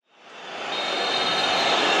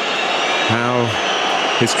how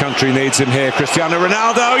his country needs him here. Cristiano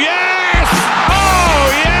Ronaldo, yes! Oh,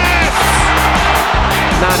 yes!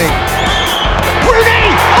 Nani. Rooney!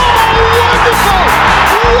 Oh, wonderful!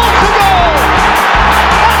 What a goal!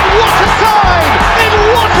 And what a time! In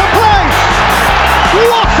what a place!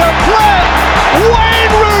 What a play!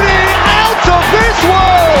 Wayne Rooney out of this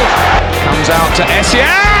world! Comes out to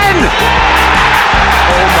Essien!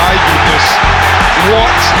 Oh my goodness!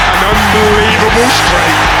 What an unbelievable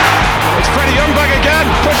strike! It's Freddie Youngberg again,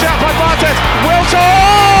 pushed out by Bartes. Wilton!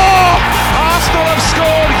 Oh! Arsenal have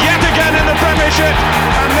scored yet again in the Premiership,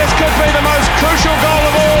 and this could be the most crucial goal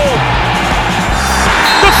of all.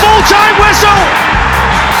 The full-time whistle!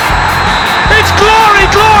 It's glory,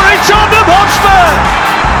 glory, Tottenham Hotspur!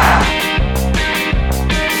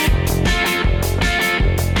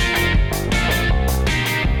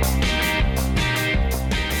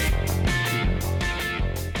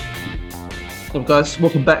 Hello guys,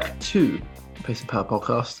 welcome back to Pace and Power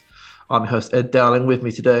Podcast. I'm your host Ed Dowling. With me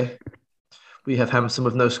today, we have Hammerson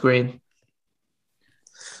with no screen.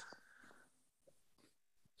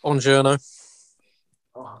 Buongiorno.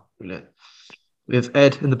 Oh, brilliant. We have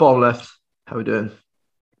Ed in the bottom left. How are we doing?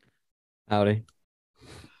 Howdy.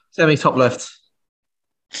 Temi top left.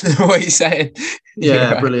 What are you saying?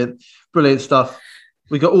 Yeah, right. Brilliant stuff.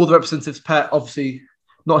 We got all the representatives. Pat, obviously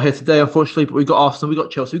not here today, unfortunately, but we got Arsenal, we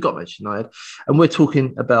got Chelsea, we got Manchester United, and we're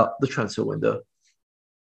talking about the transfer window.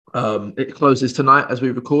 It closes tonight as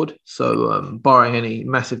we record, so barring any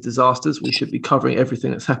massive disasters, we should be covering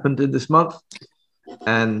everything that's happened in this month.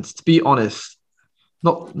 And to be honest,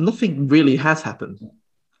 nothing really has happened.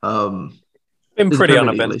 Been pretty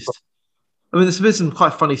uneventful. I mean, there's been some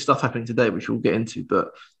quite funny stuff happening today, which we'll get into,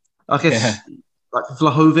 but I guess like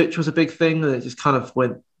Vlahovic was a big thing, and it just kind of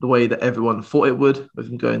went the way that everyone thought it would, with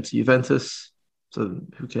him going to Juventus. So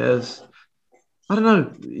who cares? I don't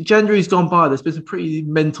know. January's gone by. There's been some pretty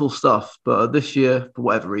mental stuff, but this year, for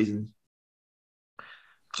whatever reason,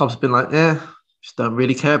 clubs have been like, just don't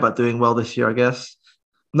really care about doing well this year, I guess.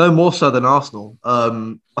 No more so than Arsenal.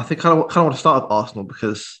 I think kind of want to start with Arsenal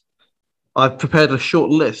because I've prepared a short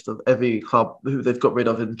list of every club who they've got rid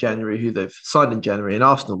of in January, who they've signed in January, and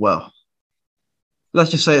Arsenal, well, let's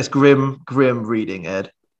just say it's grim reading,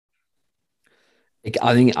 Ed.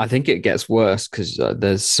 I think it gets worse because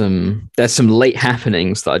there's some late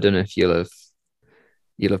happenings that I don't know if you'll have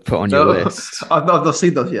put on your list. I've not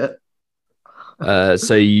seen those yet.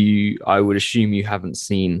 I would assume you haven't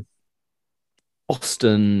seen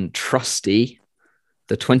Austin Trusty,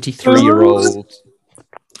 the 23-year-old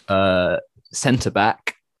centre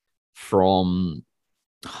back from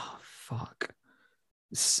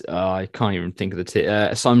I can't even think of the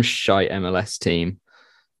team. Some shite MLS team.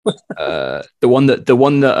 The one that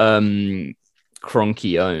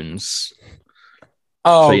Kroenke owns.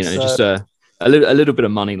 Oh, so just a little bit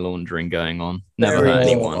of money laundering going on. Never hurt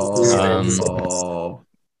anyone.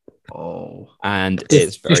 And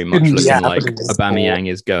it's very much looking like Aubameyang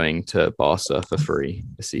is going to Barca for free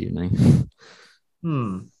this evening.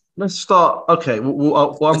 Let's start. Okay,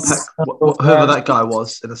 we'll unpack whoever that guy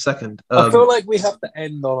was in a second. I feel like we have to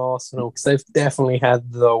end on Arsenal because they've definitely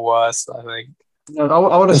had the worst, I think. No,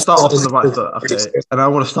 I want to start off on the right foot, okay? And I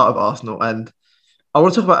want to start with Arsenal, and I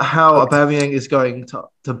want to talk about how Aubameyang is going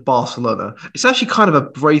to Barcelona. It's actually kind of a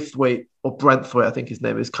Braithwaite or Brentwaite, I think his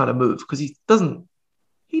name is, kind of move because he doesn't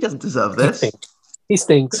deserve this. He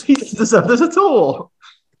stinks. He doesn't deserve this at all.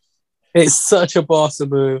 It's such a Barca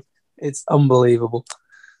move. It's unbelievable.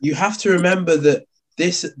 You have to remember that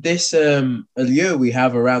this allure we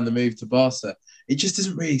have around the move to Barca, it just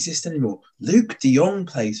doesn't really exist anymore. Luke De Jong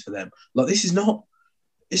plays for them. Like this is not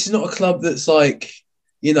a club that's like,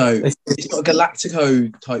 it's not a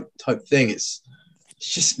Galactico type thing. It's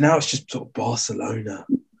just sort of Barcelona.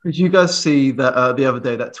 Did you guys see that the other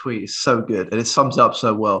day? That tweet is so good and it sums it up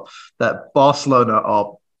so well. That Barcelona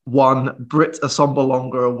are one Brit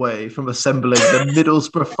Assombalonga away from assembling the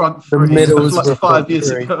Middlesbrough front three like 5 years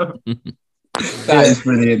ago. That is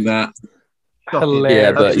brilliant. That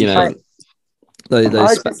yeah, but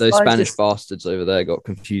those Spanish bastards over there got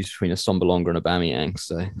confused between Assombalonga and Aubameyang.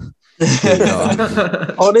 So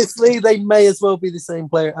honestly, they may as well be the same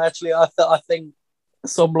player. Actually, I think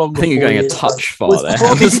Assombalonga. I think you're going a touch far there.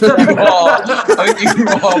 You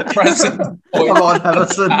are present. Come on,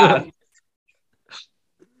 Hammerson.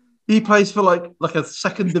 He plays for like a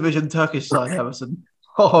second division Turkish side, Hammerson.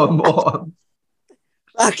 Oh, on.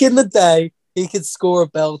 Back in the day, he could score a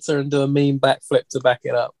belter and do a mean backflip to back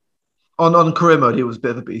it up. On career mode, he was a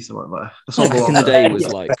bit of a beast. Back in the day, was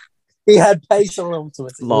like he had pace on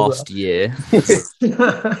ultimate last year. Yeah,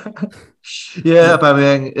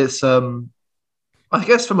 Aubameyang. It's I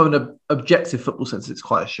guess from an objective football sense, it's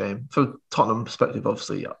quite a shame. From Tottenham perspective,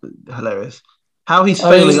 obviously, hilarious. How he's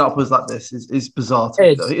failing upwards like this is bizarre to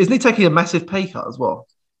me, though. Isn't he taking a massive pay cut as well?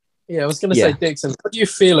 Yeah, I was going to say, Dixon, what do you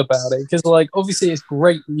feel about it? Because, obviously it's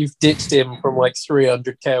great that you've ditched him from,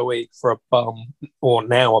 300k a week for a bum, or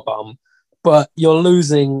now a bum, but you're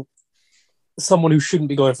losing someone who shouldn't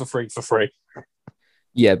be going for free.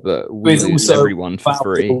 Yeah, but we lose everyone for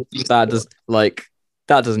free.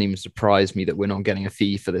 That doesn't even surprise me that we're not getting a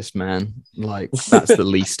fee for this man. That's the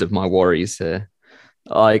least of my worries here.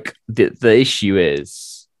 The issue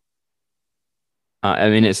is,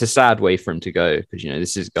 it's a sad way for him to go because,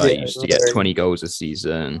 this is a guy who used to get 20 goals a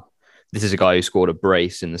season. This is a guy who scored a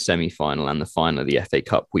brace in the semi-final and the final of the FA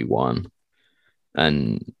Cup we won.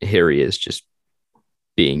 And here he is just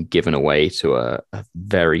being given away to a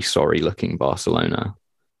very sorry-looking Barcelona.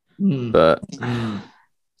 But,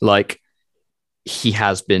 he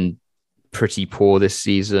has been pretty poor this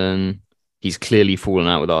season. He's clearly fallen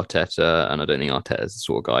out with Arteta, and I don't think Arteta is the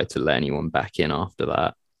sort of guy to let anyone back in after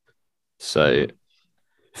that. So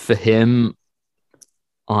for him,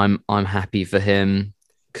 I'm happy for him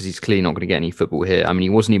because he's clearly not going to get any football here. He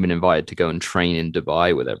wasn't even invited to go and train in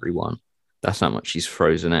Dubai with everyone. That's how much he's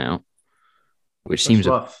frozen out, which seems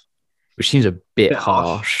a bit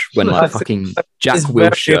harsh when fucking Jack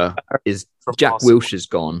Wilshere's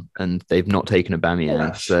gone and they've not taken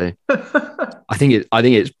Aubameyang. So I think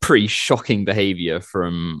it's pretty shocking behaviour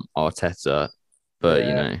from Arteta,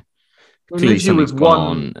 but clearly something's gone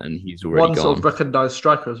on and he's already gone. One sort of recognised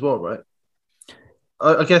striker as well, right?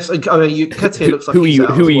 I guess Nketiah looks like who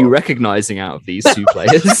are you recognising out of these two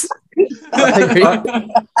players?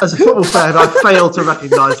 As a football fan, I fail to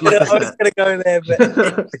recognise. I was going to go there, but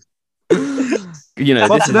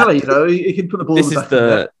Martinelli, he can put the ball.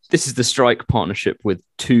 This is the strike partnership with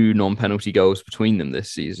 2 non-penalty goals between them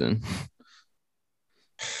this season.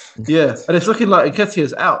 Yeah, and it's looking like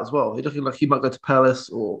Nketiah's out as well. He's looking like he might go to Palace,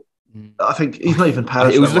 or I think he's not even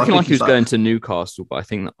Palace. It was looking like he was going to Newcastle, but I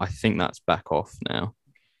think that's back off now.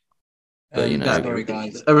 But sorry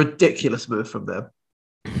guys, a ridiculous move from them.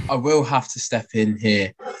 I will have to step in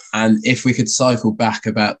here, and if we could cycle back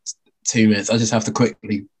about 2 minutes, I just have to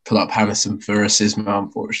quickly pull up Hammerson for Racismo,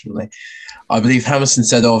 unfortunately. I believe Hammerson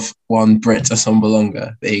said of one Brit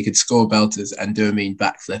Assombalonga that he could score belters and do a mean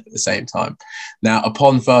backflip at the same time. Now,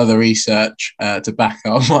 upon further research to back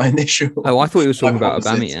up my initial... Oh, I thought he was talking about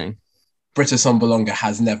Aubameyang. Brit Assombalonga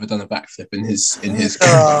has never done a backflip in his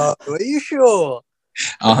Are you sure?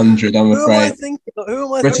 100, I'm afraid. Who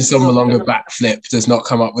am I Brit Assombalonga backflip does not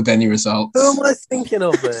come up with any results. Who am I thinking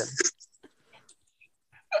of then?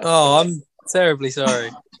 Oh, I'm terribly sorry.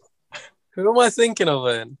 Who am I thinking of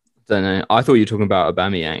then? Don't know. I thought you were talking about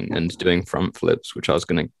Aubameyang and doing front flips, which I was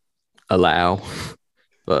going to allow.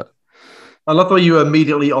 But I love how you were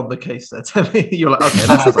immediately on the case there, Temi. You're like, okay,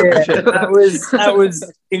 that's that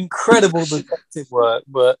was incredible detective work.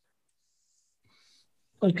 But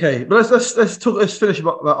okay, but let's finish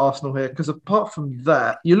about Arsenal here, because apart from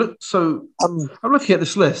that, you look so. I'm looking at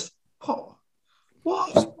this list.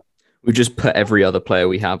 What? We just put every other player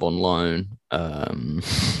we have on loan.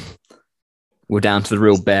 We're down to the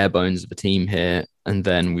real bare bones of a team here. And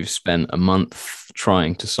then we've spent a month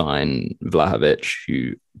trying to sign Vlahovic,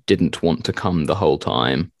 who didn't want to come the whole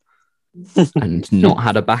time and not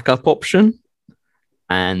had a backup option.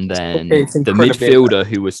 And then the midfielder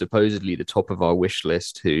who was supposedly the top of our wish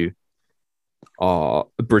list, who our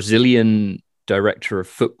Brazilian director of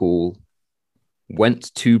football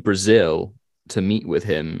went to Brazil to meet with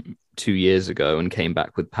him 2 years ago and came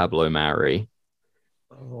back with Pablo Mari.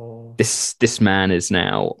 Oh. This man is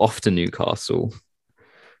now off to Newcastle.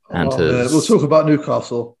 And we'll talk about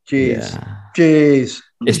Newcastle. Jeez.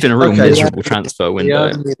 It's been a real miserable transfer window.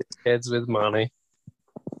 Yeah, kids with money.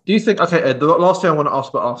 Do you think, Ed, the last thing I want to ask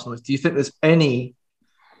about Arsenal is, do you think there's any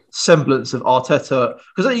semblance of Arteta?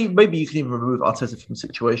 Because maybe you can even remove Arteta from the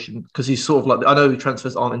situation, because he's sort of like, I know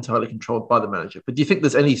transfers aren't entirely controlled by the manager, but do you think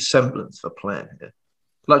there's any semblance of a plan here?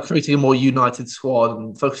 Like creating a more united squad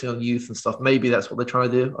and focusing on youth and stuff. Maybe that's what they're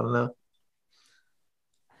trying to do. I don't know.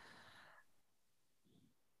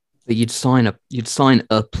 But you'd sign a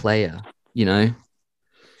player,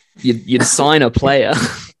 You'd sign a player.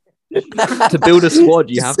 To build a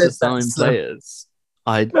squad, you have to sign players.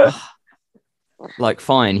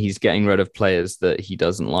 Fine, he's getting rid of players that he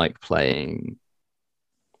doesn't like playing.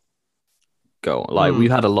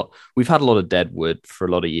 We've had a lot of deadwood for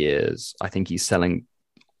a lot of years. I think he's selling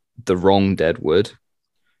the wrong deadwood.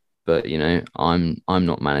 But I'm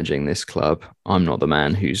not managing this club. I'm not the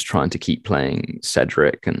man who's trying to keep playing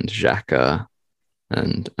Cedric and Xhaka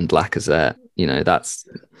and Lacazette.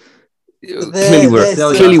 Clearly we're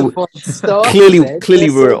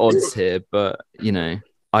at odds here, but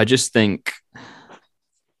I just think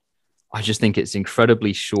it's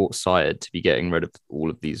incredibly short-sighted to be getting rid of all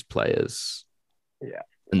of these players,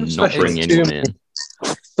 and not bring anyone in.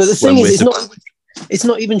 But the thing is, it's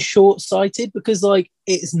not even short-sighted, because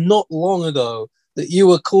it's not long ago that you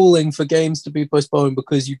were calling for games to be postponed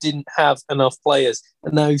because you didn't have enough players,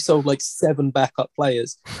 and now you've sold 7 backup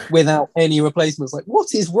players without any replacements.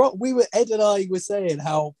 What is wrong? Ed and I were saying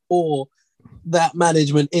how poor that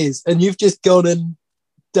management is, and you've just gone and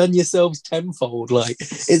done yourselves tenfold.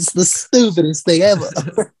 It's the stupidest thing ever.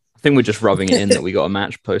 I think we're just rubbing it in that we got a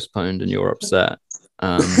match postponed and you're upset.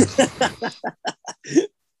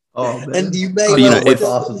 And you may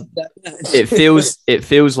it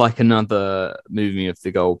feels like another moving of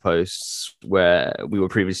the goalposts, where we were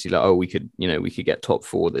previously we could get top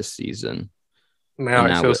 4 this season.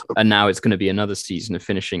 Now it's going to be another season of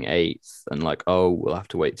finishing 8th, and we'll have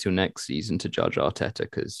to wait till next season to judge Arteta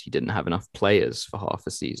because he didn't have enough players for half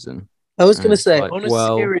a season. I was going to say, on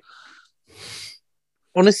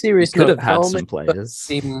a serious note, note, had some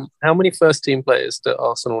players. How many first team players do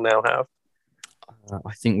Arsenal now have?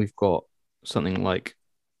 I think we've got something like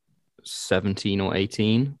 17 or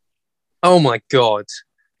 18. Oh my God.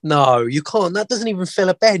 No, you can't. That doesn't even fill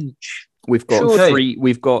a bench. We've got 3.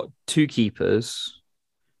 We've got 2 keepers,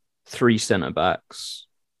 3 centre backs,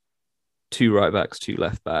 2 right backs, 2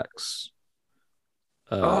 left backs.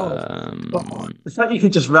 The fact you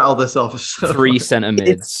can just rattle this off is 3 centre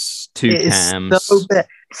mids, 2 cams, so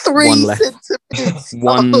 3 1 left, centre mids.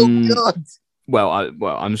 1. Oh God.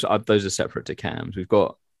 Those are separate to cams. We've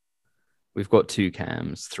got 2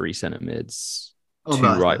 cams, 3 centre mids, 2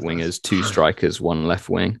 right wingers, 2 strikers, 1 left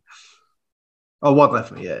wing. Oh, 1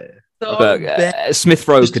 left wing, yeah. But Smith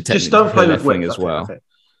Rowe could technically just don't play left with wing as well. Okay.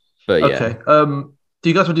 But okay. Do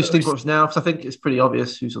you guys want to do Stink Watch now? Because I think it's pretty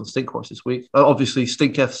obvious who's on Stink Watch this week. Obviously,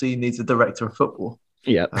 Stink FC needs a director of football.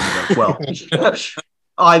 Yeah.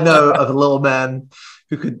 I know of a little man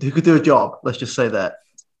who could do a job. Let's just say that.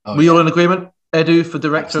 We all in agreement? Edu for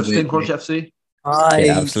director of Stink Watch FC?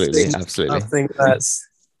 Absolutely. I think that's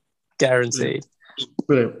guaranteed.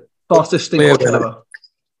 Brilliant. Fastest Stink Watch ever.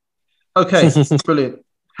 Okay, brilliant.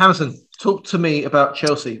 Hammerson, talk to me about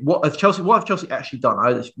Chelsea. What have Chelsea actually done?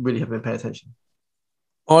 I just really haven't been paying attention.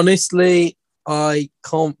 Honestly, I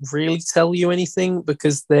can't really tell you anything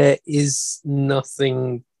because there is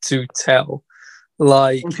nothing to tell.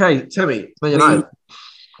 Okay, Temi, Man United.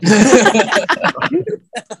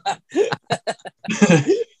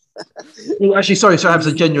 Well, actually, sorry,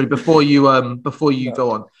 Hammerson, genuinely, before you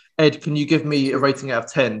go on, Ed, can you give me a rating out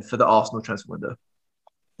of 10 for the Arsenal transfer window?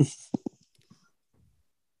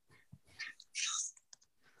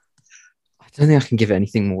 I don't think I can give it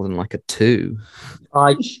anything more than a 2.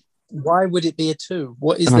 Why would it be a 2?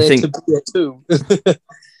 What is there to be a 2?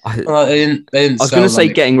 I was going to say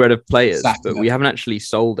getting rid of players, but we haven't actually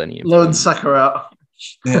sold any of them. Loan Saka out.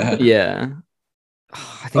 Yeah.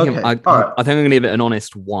 I think I'm going to give it an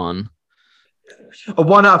honest 1. A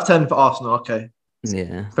 1 out of 10 for Arsenal. Okay.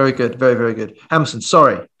 Yeah. Very good. Very, very good. Hammerson,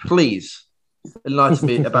 sorry. Please enlighten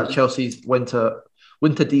me about Chelsea's winter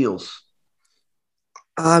deals.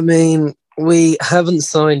 I mean, we haven't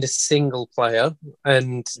signed a single player,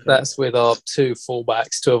 and that's with our 2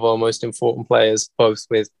 fullbacks, 2 of our most important players, both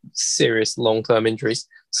with serious long-term injuries.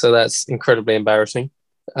 So that's incredibly embarrassing.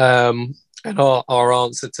 And our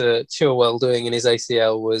answer to Chilwell doing in his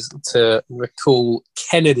ACL was to recall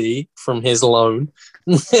Kennedy from his loan.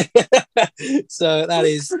 So that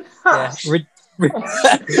is...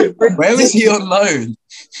 Where was he on loan?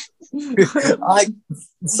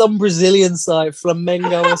 Some Brazilian site,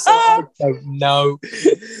 Flamengo or something. I don't know.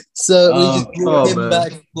 So we just brought him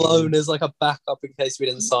back loan as a backup in case we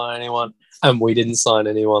didn't sign anyone, and we didn't sign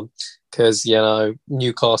anyone because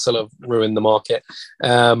Newcastle have ruined the market.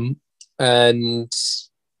 Newcastle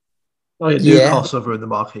have ruined the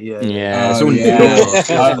market. Yeah. Who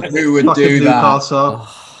would do that? Newcastle.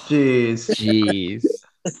 Jeez.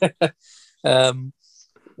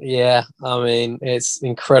 Yeah, I mean, it's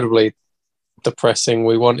incredibly depressing.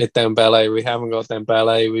 We wanted Dembele. We haven't got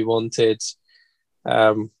Dembele. We wanted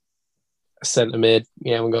a centre mid. We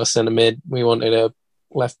haven't got a centre mid. We wanted a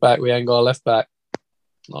left back. We ain't got a left back.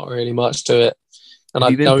 Not really much to it. And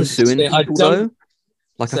have you been pursuing people though?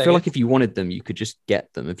 I feel like if you wanted them, you could just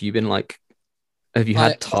get them. Have you been have you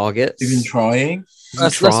had targets? You've been trying?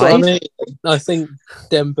 That's what I mean. I think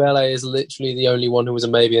Dembele is literally the only one who was a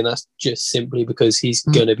maybe, and that's just simply because he's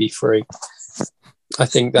going to be free. I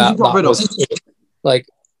think that was it.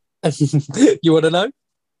 You want to know?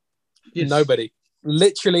 Yes. Nobody.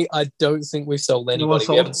 Literally, I don't think we've sold anybody.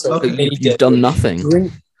 We haven't sold Okay. any. You've done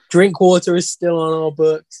nothing. Drinkwater is still on our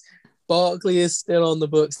books. Barkley is still on the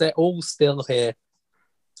books. They're all still here.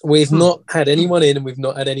 We've not had anyone in and we've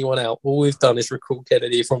not had anyone out. All we've done is recall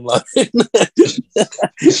Kennedy from loan.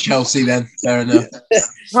 It's Chelsea then. Fair enough.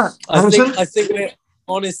 Right. I think we're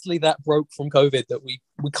honestly that broke from COVID that we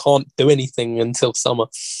can't do anything until summer.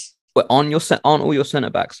 But aren't all your centre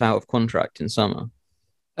backs out of contract in summer?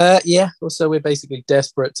 Yeah. So we're basically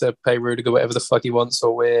desperate to pay Rudiger whatever the fuck he wants,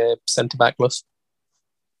 or we're centre backless.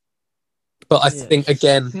 But I think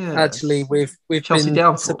again, actually, we've Chelsea been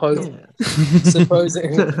down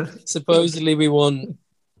supposedly we want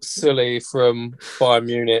Sully from Bayern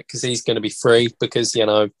Munich because he's going to be free, because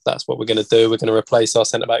that's what we're going to do. We're going to replace our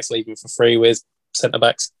centre backs leaving for free with centre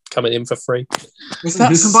backs coming in for free. Was that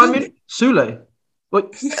from Bayern Munich? Sule.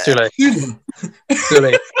 What? Sule.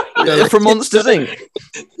 From Monsters Inc.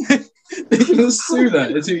 Nicholas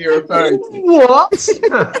Sule is who you're referring to. What?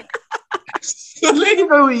 I didn't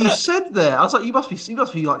know what you said there. I was like, you must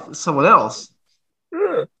be like someone else.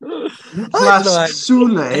 Nicholas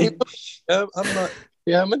Sule. I'm not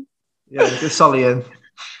German. Yeah, get Sully in.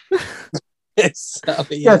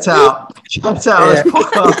 Sully, Get out. Get out of this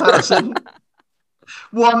podcast, Hammerson.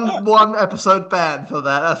 One episode ban for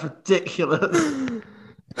that. That's ridiculous.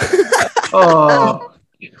 Oh.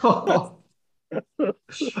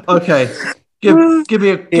 Okay. Give me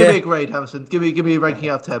a grade, Hammerson. Give me a ranking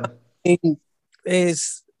out of 10.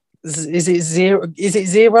 Is it zero? Is it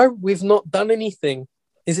zero? We've not done anything.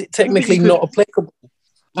 Is it technically not applicable?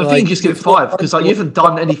 I think you just give it 5 because you haven't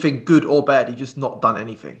done anything good or bad. You've just not done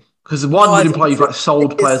anything. Because one would imply you've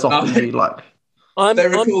sold players off and you They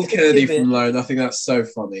recalled Kennedy from loan. I think that's so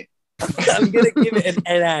funny. I'm going to give it an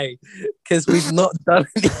NA because we've not done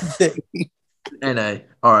anything. NA.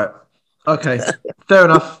 All right. Okay. Fair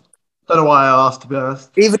enough. Don't know why I asked, to be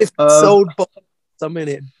honest. Even if it's sold by some in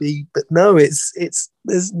it, but no, it's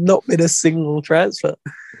there's not been a single transfer.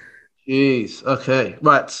 Jeez. Okay.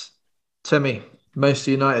 Right. Temi,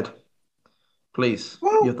 Manchester United. Please,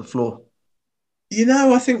 you have the floor.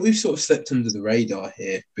 I think we've sort of slipped under the radar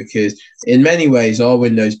here because in many ways our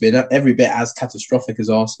window's been every bit as catastrophic as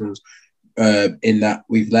Arsenal's, in that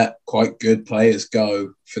we've let quite good players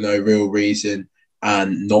go for no real reason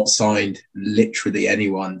and not signed literally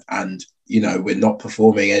anyone. And, we're not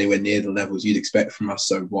performing anywhere near the levels you'd expect from us.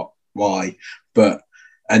 So why?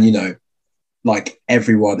 Like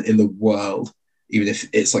everyone in the world, even if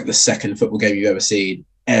it's like the second football game you've ever seen,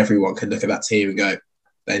 everyone can look at that team and go,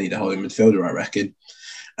 they need a holding midfielder, I reckon.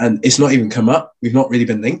 And it's not even come up. We've not really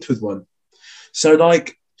been linked with one. So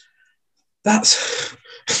that's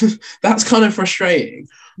kind of frustrating.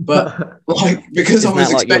 But because I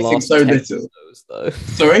was expecting so little.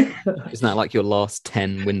 Sorry? Isn't that like your last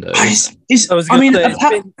 10 windows? Has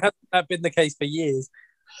that been the case for years?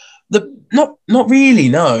 Not really,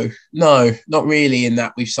 no. No, not really, in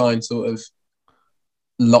that we've signed sort of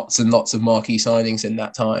lots and lots of marquee signings in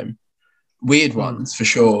that time. Weird ones, for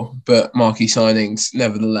sure, but marquee signings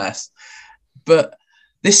nevertheless. But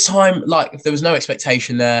this time, there was no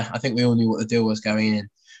expectation there. I think we all knew what the deal was going in.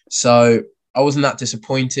 So I wasn't that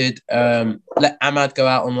disappointed. Let Ahmad go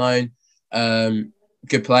out on loan.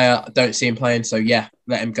 Good player. I don't see him playing. So, yeah,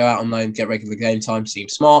 let him go out on loan, get regular game time.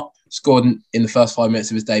 Seems smart. Scored in the first 5 minutes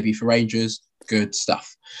of his debut for Rangers. Good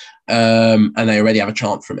stuff. And they already have a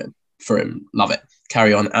chant for him. Love it.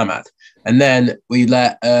 Carry on, Ahmad. And then we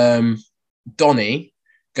let Donny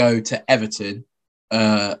go to Everton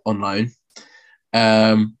on loan.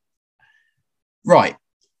 Right.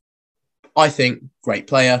 I think great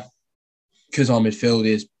player, because our midfield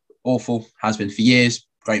is awful, has been for years.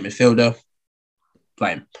 Great midfielder.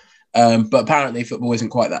 Play him. But apparently football isn't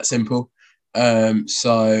quite that simple.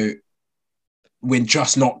 So we're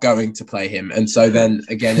just not going to play him. And so then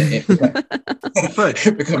again,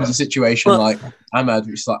 it becomes a situation like Ahmad,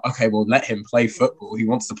 which is like, okay, well, let him play football. He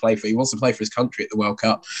wants to play for his country at the World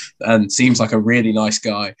Cup and seems like a really nice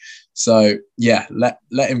guy. So yeah, let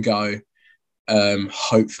him go.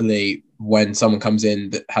 Hopefully when someone comes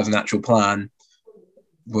in that has an actual plan,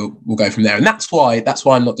 we'll go from there. And that's why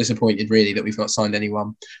I'm not disappointed really that we've not signed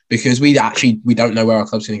anyone, because we don't know where our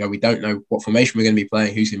club's going to go. We don't know what formation we're going to be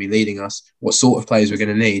playing, who's going to be leading us, what sort of players we're going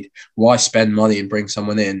to need. Why spend money and bring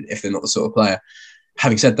someone in if they're not the sort of player?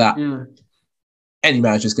 Having said that, any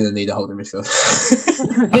manager's going to need a holding midfield.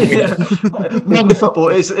 Modern football,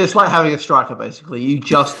 it's like having a striker, basically. You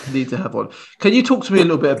just need to have one. Can you talk to me a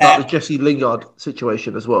little bit about the Jesse Lingard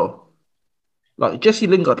situation as well? Like Jesse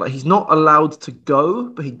Lingard, he's not allowed to go,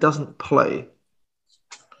 but he doesn't play.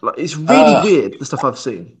 It's really weird, the stuff I've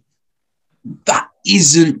seen.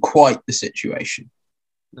 isn't quite the situation.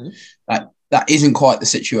 That isn't quite the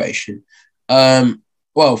situation.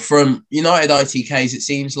 Well, from United ITKs, it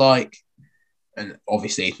seems like, and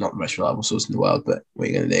obviously it's not the most reliable source in the world, but what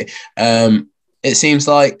are you going to do? It seems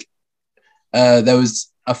like there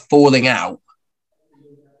was a falling out,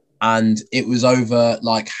 and it was over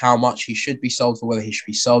like how much he should be sold for, whether he should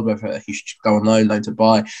be sold, whether he should go on loan to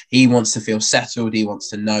buy. He wants to feel settled. He wants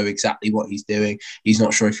to know exactly what he's doing. He's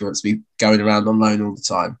not sure if he wants to be going around on loan all the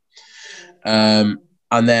time.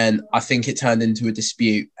 And then I think it turned into a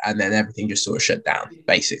dispute, and then everything just sort of shut down,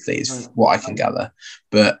 basically, is what I can gather.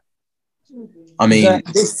 But, I mean...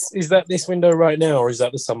 Is that this window right now, or is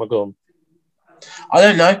that the summer gone? I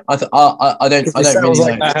don't know. I don't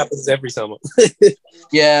really know. That happens every summer.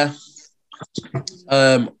 Yeah.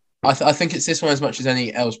 I think it's this one as much as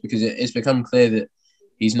any else, because it's become clear that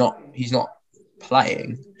he's not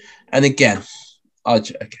playing. And again,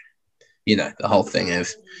 the whole thing of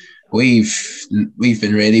we've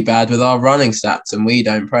been really bad with our running stats, and we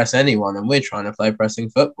don't press anyone, and we're trying to play pressing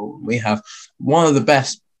football. We have one of the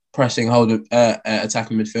best pressing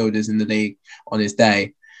attacking midfielders in the league on his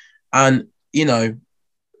day, and he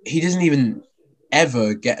doesn't even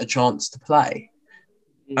ever get a chance to play.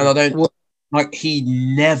 And I don't he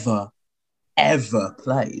never ever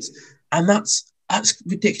plays. And that's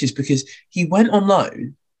ridiculous, because he went on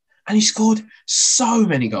loan and he scored so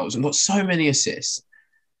many goals and got so many assists.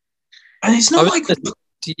 And it's not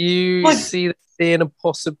do you see that being a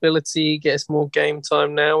possibility he gets more game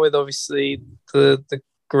time now with obviously the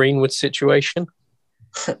Greenwood situation?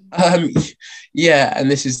 Yeah,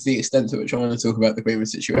 and this is the extent to which I want to talk about the Greenwood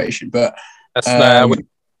situation, but that's not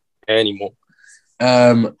anymore.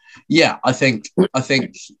 Yeah, I think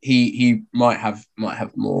he might have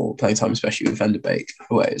more playing time, especially with Van der Beek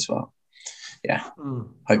away as well. Yeah,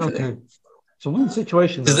 hopefully. Okay. So one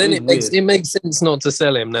situation, because then it makes sense not to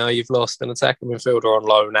sell him now. You've lost an attacking midfielder on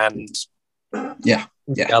loan, and the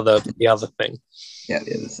other thing. Yeah,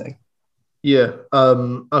 the other thing. Yeah.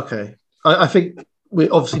 Okay. I think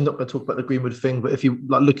we're obviously not going to talk about the Greenwood thing, but if you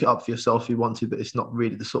look it up for yourself, if you want to, but it's not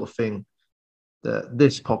really the sort of thing that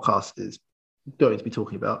this podcast is going to be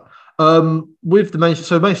talking about. With the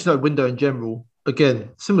Manchester United window in general,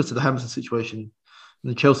 again, similar to the Hammerson situation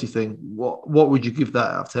and the Chelsea thing, what would you give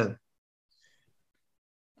that out of 10?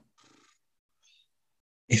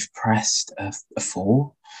 If pressed, a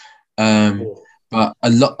 4. But a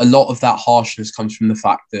lot of that harshness comes from the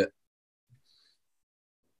fact that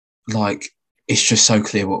it's just so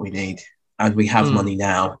clear what we need, and we have money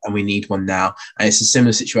now, and we need one now. And it's a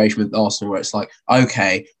similar situation with Arsenal, where it's like,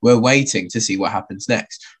 okay, we're waiting to see what happens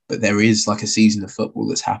next, but there is a season of football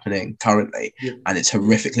that's happening currently, and it's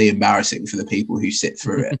horrifically embarrassing for the people who sit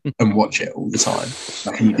through it and watch it all the time.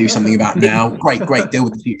 Can you do something about it now? Great, deal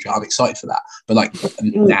with the future. I'm excited for that. But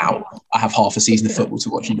now, I have half a season of football to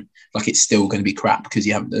watch, and it's still going to be crap because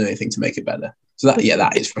you haven't done anything to make it better. So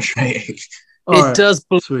that is frustrating. It does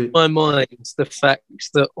blow my mind, the fact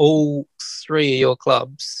that all 3 of your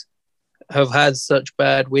clubs have had such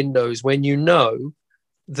bad windows, when you know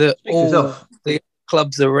that all the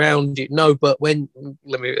clubs around you. No, but when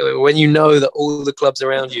you know that all the clubs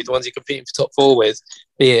around you, the ones you're competing for top 4 with,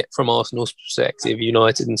 be it from Arsenal's perspective,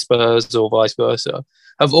 United and Spurs, or vice versa,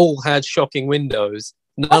 have all had shocking windows.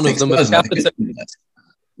 None of them have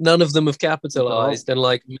capitalised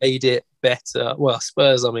and made it better. Well,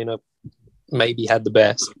 Spurs, maybe had the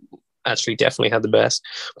best. Actually, definitely had the best.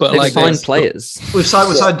 But they've signed players. We've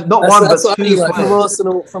signed not one but 2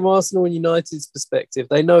 players. From Arsenal and United's perspective,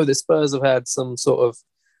 they know that Spurs have had some sort of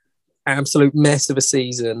absolute mess of a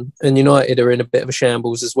season, and United are in a bit of a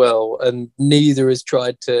shambles as well. And neither has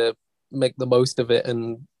tried to make the most of it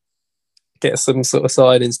and get some sort of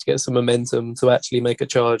signings to get some momentum to actually make a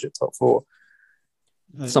charge at top 4.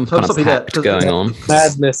 Some kind of pact going on.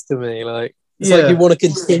 Madness to me, It's like you want to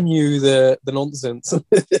continue the nonsense.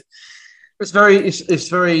 It's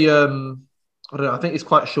very I don't know, I think it's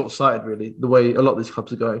quite short-sighted, really, the way a lot of these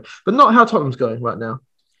clubs are going. But not how Tottenham's going right now.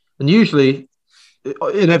 And usually,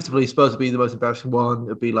 inevitably, Spurs would be the most embarrassing one.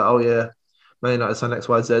 It'd be Man United signed X,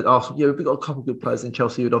 Y, Z. Arsenal, we've got a couple of good players. In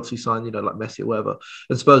Chelsea would obviously sign, Messi or whatever.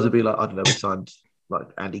 And Spurs would be I don't know, we signed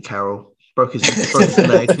Andy Carroll, broke his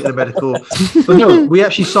leg in a medical. But no, we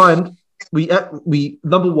actually signed, we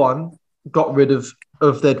number one, got rid of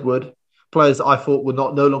Deadwood, players that I thought were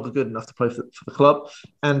no longer good enough to play for the club,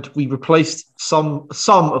 and we replaced some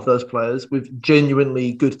of those players with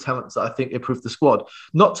genuinely good talents that I think improved the squad,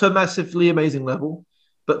 not to a massively amazing level,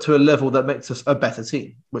 but to a level that makes us a better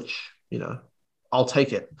team, which I'll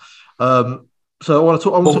take it. So I want to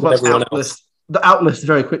talk about the out list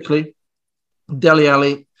very quickly. Dele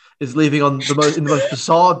Alli is leaving on in the most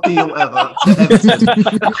bizarre deal ever to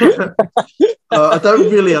Everton. I don't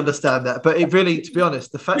really understand that, but it really, to be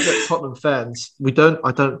honest, the fact that Tottenham fans, I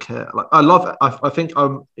don't care. Like, I love it. I think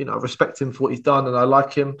I respect him for what he's done, and I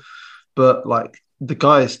like him. But like the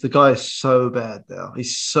guy is so bad now. He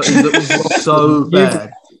looks so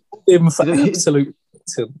bad. Him for absolute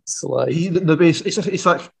nonsense. Like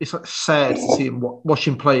it's like sad to see him watch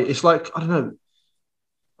him play. It's like I don't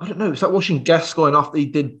know. It's like watching Gascoigne after he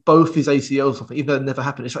did both his ACLs, something, even though it never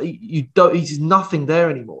happened. It's like he's nothing there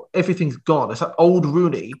anymore. Everything's gone. It's like old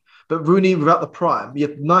Rooney, but Rooney without the prime. You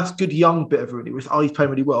have a nice, good young bit of Rooney, which he's playing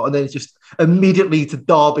really well, and then it's just immediately to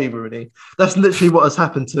Derby Rooney. That's literally what has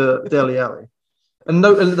happened to Dele Alli. And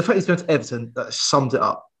the fact he's going to Everton, that sums it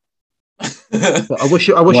up. But I wish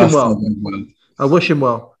him well. I wish him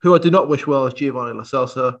well. Who I do not wish well is Giovanni Lo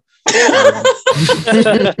Celso.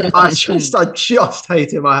 I just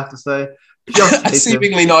hate him, I have to say. A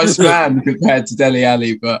seemingly nice man compared to Dele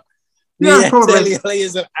Alli, but probably. Dele Alli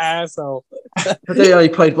is an asshole. Dele Alli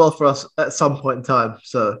played well for us at some point in time,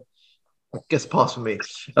 so I guess pass for me.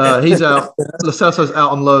 He's out. Lo Celso's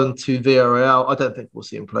out on loan to Villarreal. I don't think we'll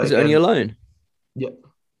see him play. Is it only a loan? Yeah,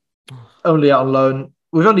 only out on loan.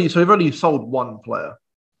 We've only sold one player.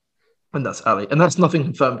 And that's Ali. And that's nothing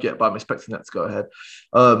confirmed yet, but I'm expecting that to go ahead.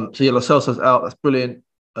 Lo Celso's out. That's brilliant.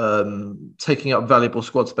 Taking up valuable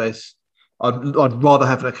squad space. I'd rather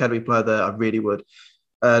have an academy player there. I really would.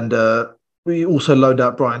 And we also loaned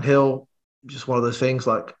out Brian Hill. Just one of those things,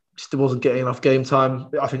 like, just wasn't getting enough game time.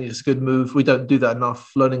 I think it's a good move. We don't do that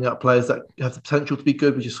enough. Loaning out players that have the potential to be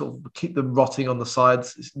good. We just sort of keep them rotting on the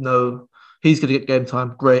sides. He's going to get game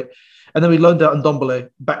time. Great. And then we loaned out Ndombele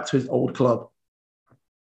back to his old club.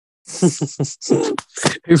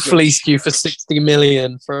 Who fleeced you for 60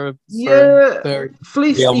 million fleeced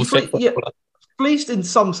in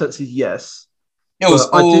some senses, yes. It was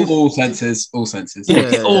all senses.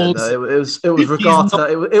 It was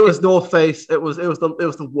Regatta. It was North Face. It was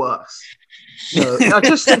the works. So,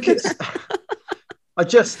 I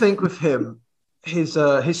just think with him, his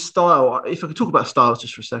style. If I could talk about styles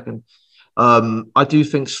just for a second. I do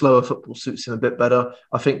think slower football suits him a bit better.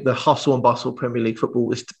 I think the hustle and bustle Premier League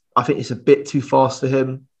football I think it's a bit too fast for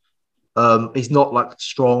him. He's not like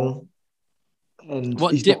strong. And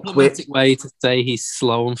what he's diplomatic way to say he's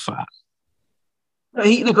slow and fat?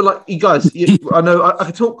 You guys, I know I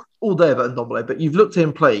could talk all day about Ndombele, but you've looked at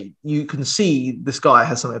him play. You can see this guy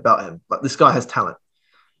has something about him. Like, this guy has talent.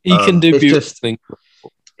 He can do beautiful things.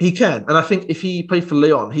 He can, and I think if he played for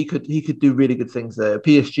Lyon, he could do really good things there.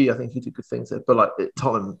 PSG, I think he did good things there, but like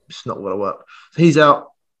Tottenham, it's not going to work. So he's out.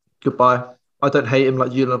 Goodbye. I don't hate him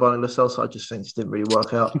like Giovanni Lo Celso. I just think it didn't really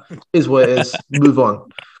work out. Is what it is. Move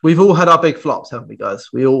on. We've all had our big flops, haven't we, guys?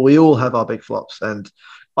 We all have our big flops, and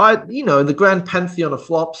in the grand pantheon of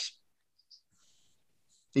flops,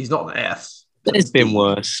 he's not an S. There's been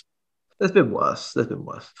worse. And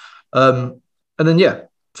then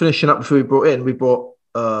finishing up before we brought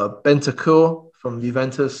Bentancur from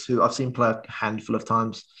Juventus, who I've seen play a handful of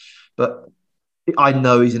times, but I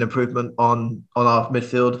know he's an improvement on our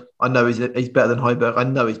midfield. I know he's better than Højbjerg. I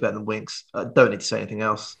know he's better than Winks. I don't need to say anything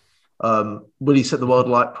else. Will he set the world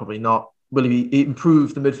alight? Probably not. Will he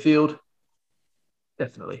improve the midfield?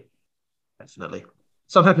 Definitely.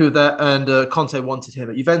 So I'm happy with that. And Conte wanted him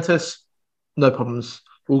at Juventus. No problems.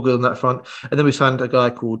 All good on that front. And then we signed a guy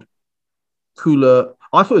called Kula.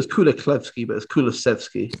 I thought it was Kulusevski, but it's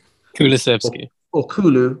Kulusevski. Or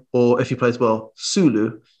Kulu, or if he plays well,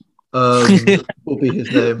 Sulu. Will be his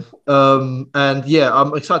name. I'm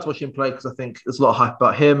excited to watch him play because I think there's a lot of hype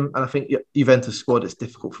about him, and I think Juventus squad, it's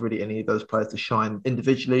difficult for really any of those players to shine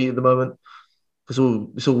individually at the moment because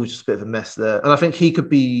it's all just a bit of a mess there. And I think he could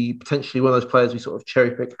be potentially one of those players we sort of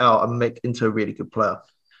cherry pick out and make into a really good player.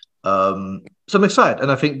 So I'm excited,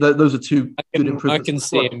 and I think that those are two good improvements. I can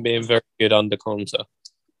see him being very good under Conte.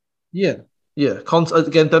 Yeah. Conte,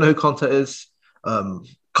 again, don't know who Conte is.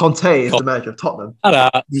 Conte is the manager of Tottenham.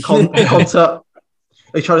 Conte.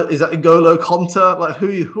 Is that N'Golo Conte? Like,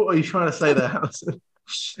 who are you trying to say there, Hammerson?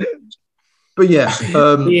 But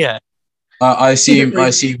I assume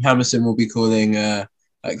Hammerson will be calling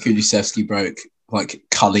Kulusevski broke like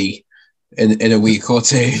Cully in a week or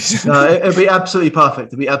two. No, it'll be absolutely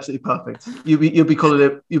perfect. You'll be calling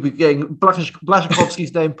it. You'll be getting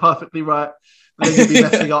Blaszczykowski's name perfectly right, but then you'll be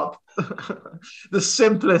messing up the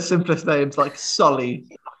simplest names like Sully.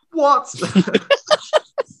 What?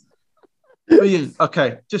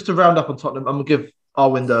 Okay, just to round up on Tottenham, I'm gonna give our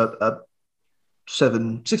window a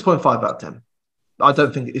 6.5 out of 10. I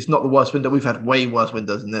don't think it's not the worst window. We've had way worse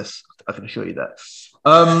windows than this. I can assure you that.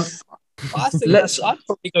 I think I'd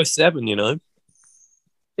probably go 7.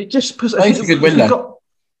 It just puts. I think it's a good window.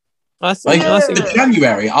 I think in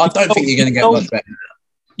January, I don't think you're going to get much better.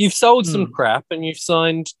 You've sold some crap and you've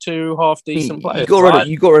signed 2 half-decent players.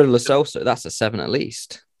 You got rid of Lo Celso. That's a 7 at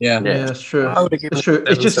least. Yeah, that's true. It's true.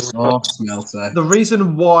 It's just the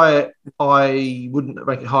reason why I wouldn't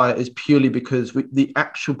rank it higher is purely because the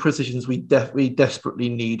actual positions we desperately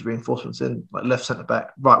need reinforcements in, like left centre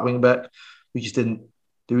back, right wing back. We just didn't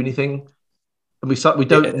do anything, and we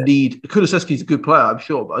don't need. Kulusevski's a good player, I'm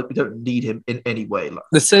sure, but we don't need him in any way. Like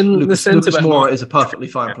the centre Lucas back Moura is a perfectly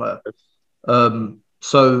fine player.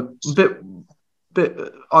 So a bit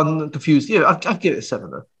unconfused. Yeah, I'd give it a 7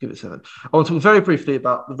 though. Give it a 7. I want to talk very briefly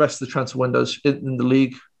about the rest of the transfer windows in the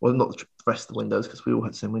league. Well, not the rest of the windows because we all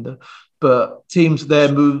had the same window, but teams,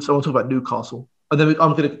 their moves. I want to talk about Newcastle, and then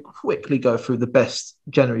I'm going to quickly go through the best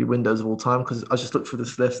January windows of all time because I just looked through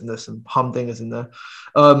this list and there's some humdingers in there.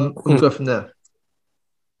 We'll go from there.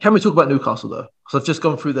 Can we talk about Newcastle though? Because I've just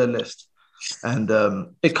gone through their list, and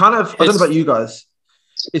it kind of. I don't know about you guys.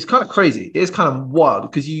 It's kind of crazy. It is kind of wild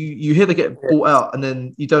because you hear they get bought out and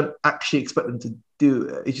then you don't actually expect them to do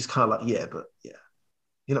it. It's just kind of like, you're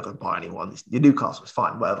not going to buy anyone. Your Newcastle is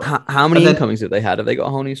fine, whatever. How many incomings have they had? Have they got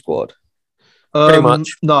a whole new squad? Pretty much.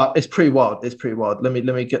 No, it's pretty wild. It's pretty wild. Let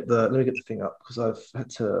me get the thing up because I've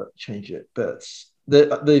had to change it. But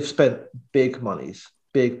they've spent big monies,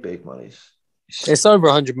 big monies. It's over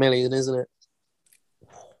 100 million, isn't it?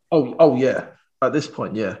 Oh yeah. At this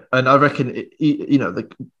point, yeah, and I reckon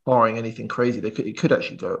barring anything crazy, it could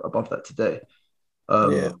actually go above that today.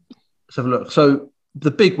 Let's have a look. So the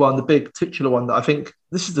big titular one that I think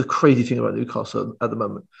this is the crazy thing about Newcastle at the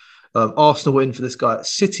moment. Arsenal were in for this guy,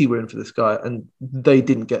 City were in for this guy, and they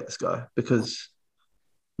didn't get this guy because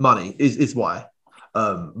money is why.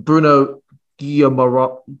 Bruno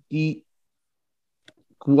Guimaraes.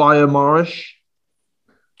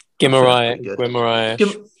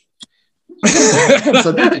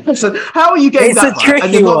 So how are you getting that? It's a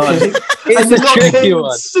tricky one. It's a tricky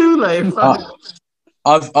one. Sule,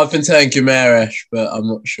 I've been saying Guimaraes, but I'm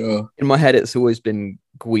not sure. In my head, it's always been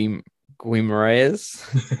Guimaraes,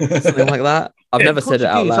 something like that. I've never said it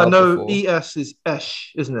out loud. I know before. ES is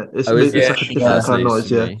Esh, isn't it? It's, it's like a different kind of noise.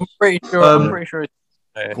 Yeah, I'm pretty sure.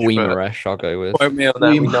 Guimaraes, I'll go with. Quote me on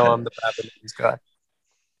that. We know I'm the bad news guy.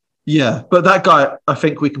 Yeah, but that guy, I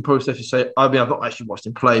think we can probably safely say. I mean, I've not actually watched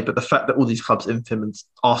him play, but the fact that all these clubs in him and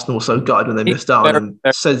Arsenal were so gutted when they missed out on him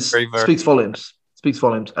speaks volumes. Speaks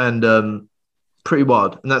volumes, and pretty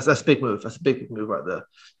wild. And that's a big move. That's a big move right there.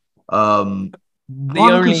 One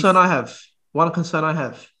concern I have.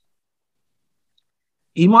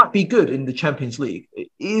 He might be good in the Champions League.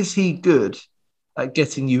 Is he good at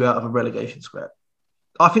getting you out of a relegation scrap?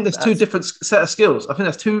 I think there's two different set of skills. I think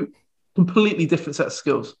that's two completely different set of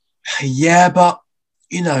skills. Yeah, but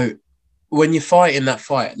when you're fighting that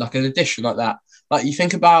fight, like an addition like that, like you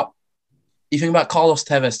think about Carlos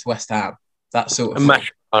Tevez to West Ham, that sort of thing.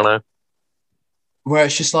 I know. Where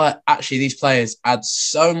it's just like actually these players add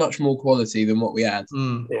so much more quality than what we had.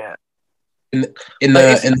 Yeah. In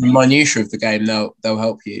the minutiae of the game, they'll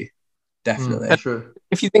help you definitely. True.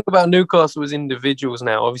 If you think about Newcastle as individuals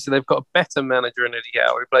now, obviously they've got a better manager in Eddie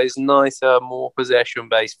Howe who plays nicer, more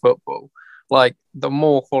possession-based football. Like, the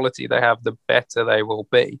more quality they have, the better they will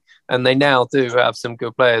be. And they now do have some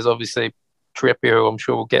good players. Obviously, Trippier, who I'm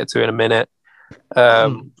sure we'll get to in a minute.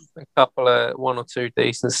 A couple of one or two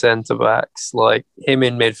decent centre-backs, like him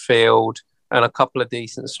in midfield, and a couple of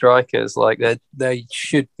decent strikers. Like, they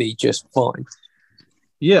should be just fine.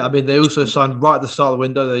 Yeah, I mean, they also signed right at the start of the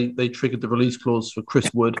window. They triggered the release clause for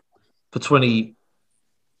Chris Wood for £27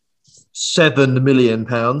 million.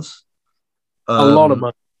 A lot of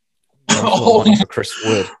money. For Chris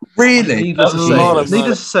Wood. Really? Needless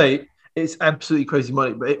to say, it's absolutely crazy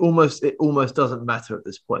money, but it almost doesn't matter at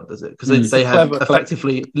this point, does it? Because they have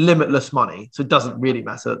effectively limitless money, so it doesn't really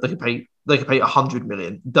matter. They could pay 100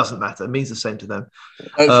 million. It doesn't matter. It means the same to them.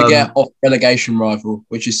 Don't forget off relegation rival,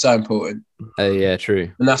 which is so important. Oh yeah,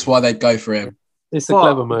 true. And that's why they'd go for him. It's a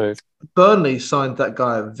clever move. Burnley signed that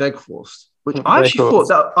guy Weghorst, which I actually thought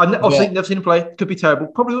that obviously never seen him play. Could be terrible.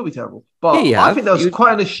 Probably will be terrible. But I think that was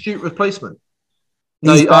quite an astute replacement.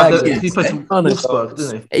 No, he played for Wolfsburg,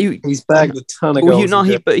 didn't he? He's bagged a ton of goals.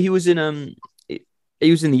 But he was in he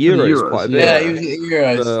was in the Euros quite a bit. Yeah, he was in the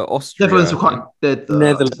Euros. Austria, Netherlands were quite dead.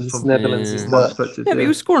 Netherlands is not expected. Yeah, but he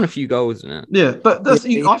was scoring a few goals, isn't it? Yeah, but I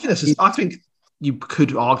think you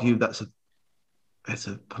could argue that's a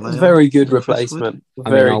better player. Very good replacement.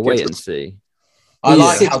 I'll wait and see. I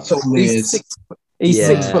like how tall he is. He's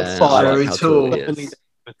 6'5". Very tall.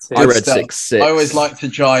 I read 6'6". I always liked the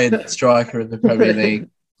giant striker in the Premier League.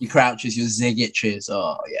 Your Crouches, your Zigiches.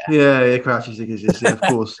 Oh yeah. Yeah, Crouchy Ziggers, yeah, of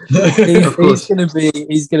course.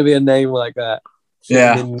 He's gonna be a name like that.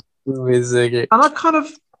 Yeah. With Ziggy. And I kind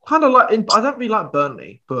of like. I don't really like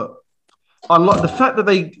Burnley, but I like the fact that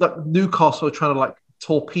they Newcastle are trying to like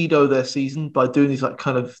torpedo their season by doing these like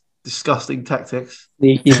kind of disgusting tactics.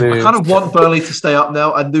 Sneaky move. I kind of want Burnley to stay up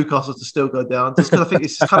now and Newcastle to still go down, just because I think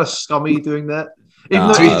it's kind of scummy doing that. Even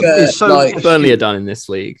though it's so Burnley are done in this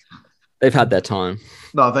league. They've had their time.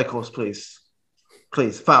 No, Weghorst, please,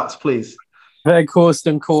 Fouts, please. Weghorst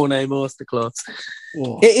and Cornet masterclass.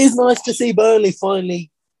 Oh. It is nice to see Burnley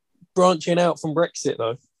finally branching out from Brexit,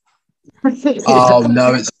 though. Oh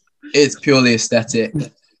no, it's purely aesthetic.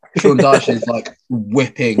 Sean Dyche is like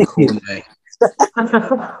whipping Cornet.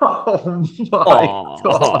 Oh my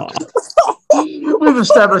God. We've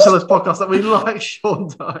established on this podcast that we like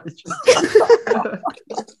Sean Dyche.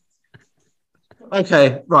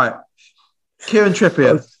 Okay, right. Kieran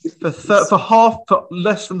Trippier, for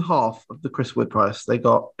less than half of the Chris Wood price, they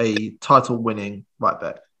got a title-winning right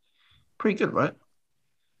back. Pretty good, right?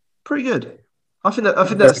 Pretty good. I think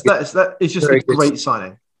that is just a great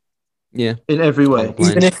signing. Yeah, in every way.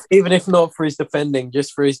 Even if not for his defending,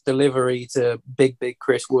 just for his delivery to big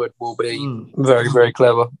Chris Wood will be very, very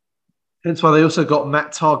clever. Hence why they also got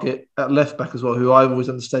Matt Targett at left back as well, who I always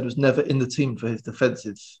understood was never in the team for his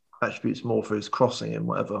defensive attributes, more for his crossing and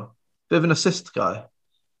whatever. Bit of an assist guy.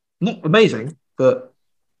 Not amazing, but,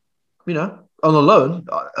 on a loan,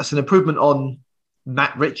 that's an improvement on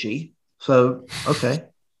Matt Ritchie. So, okay.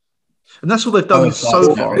 And that's all they've done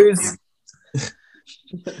so far.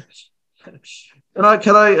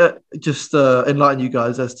 Can I just enlighten you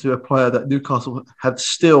guys as to a player that Newcastle have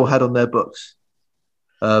still had on their books?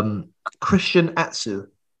 Christian Atsu.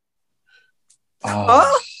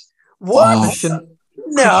 Oh. What? Christian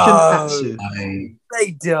Atsu.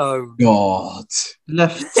 They don't. God.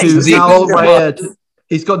 Left to Al Rayed.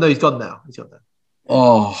 He's gone now.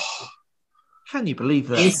 Oh. Can you believe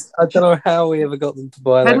that? I don't know how we ever got them to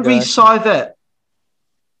buy Henry that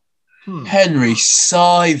guy. Henry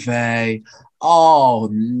Saive. Oh,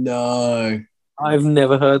 no. I've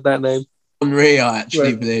never heard that name. Henry, I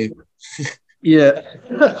actually believe. Yeah.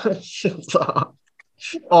 Henry.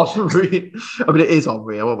 I mean, it is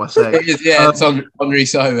Henry. What am I saying? It is, yeah, it's Henry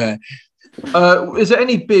Saive. Is there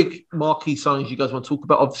any big marquee signings you guys want to talk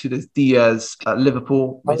about? Obviously, there's Diaz at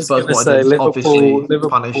Liverpool. I was going to say Liverpool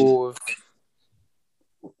punished.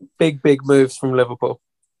 Big moves from Liverpool.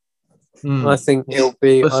 I think he'll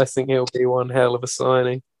be one hell of a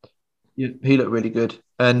signing. Yeah, he looked really good,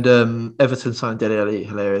 and Everton signed Dele Alli,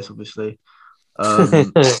 hilarious, obviously.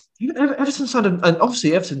 Everton signed, and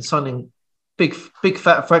obviously Everton signing big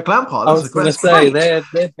fat Frank Lampard. I was going to say their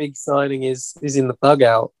big signing is in the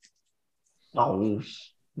dugout. Oh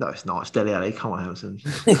no, it's not. It's Dele Alli. Come on, Hammerson.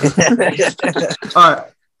 All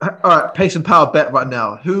right. Pace and power bet right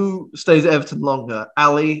now. Who stays at Everton longer,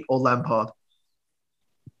 Ali or Lampard?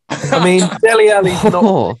 I mean, Dele Alli's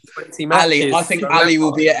not 20 matches. Ali, I think Ali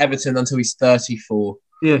will be at Everton until he's 34.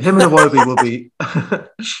 Yeah, him and Iwobi will be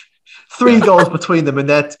 3 goals between them in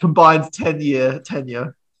their combined 10-year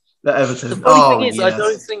tenure at Everton. The funny thing is, I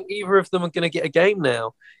don't think either of them are going to get a game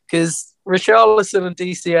now because Richarlison and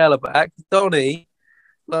DCL are back. Donny,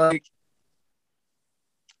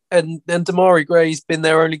 and Damari Gray's been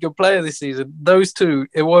their only good player this season. Those two,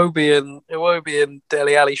 Iwobi and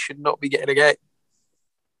Dele Alli, should not be getting a game.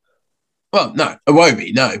 Well, no,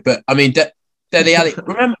 Iwobi, no. But, I mean, Dele Alli,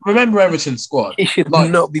 remember Everton's squad? He should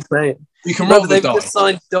not be playing. You can roll the they've dice. Just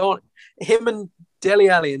signed him and Dele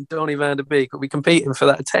Alli and Donny van der Beek will be competing for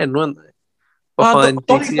that 10, weren't they? Behind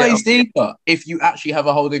Donny plays deeper if you actually have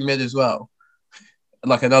a holding mid as well.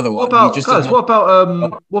 Like another one. What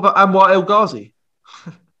about Anwar El Ghazi?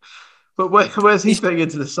 But where's he fitting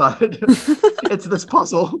into the side? Into this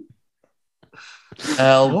puzzle?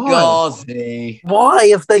 El Ghazi. Why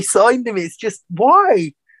have they signed him? It's just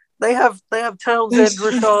why? They have Townsend,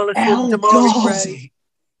 Richarlison, Damari Gray.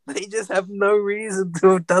 They just have no reason to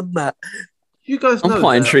have done that. You guys know I'm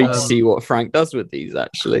quite intrigued to see what Frank does with these,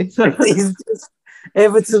 actually.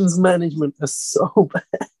 Everton's management are so bad.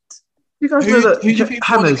 You guys know that who do you think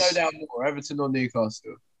want to go down more, Everton or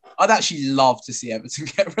Newcastle? I'd actually love to see Everton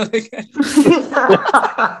get relegated.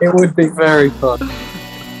 It would be very fun.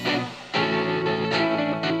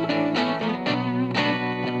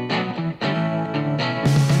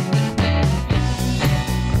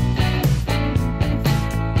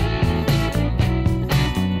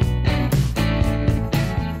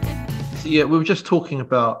 Yeah, we were just talking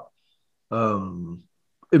about in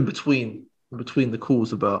between the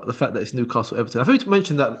calls about the fact that it's Newcastle Everton. I think we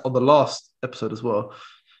mentioned that on the last episode as well.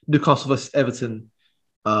 Newcastle versus Everton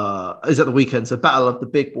is at the weekend. So battle of the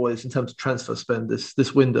big boys in terms of transfer spend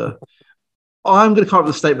this window. I'm going to come up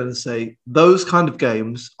with a statement and say those kind of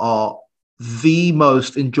games are the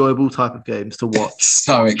most enjoyable type of games to watch.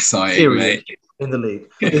 So exciting, mate. In the league.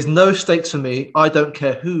 There's no stakes for me. I don't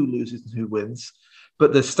care who loses and who wins,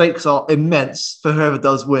 but the stakes are immense for whoever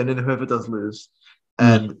does win and whoever does lose.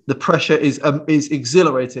 And the pressure is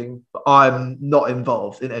exhilarating, but I'm not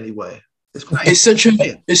involved in any way. It's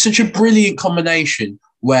such a brilliant combination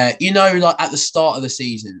where, you know, like at the start of the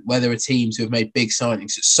season, where there are teams who have made big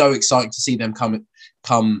signings, it's so exciting to see them come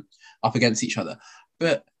up against each other.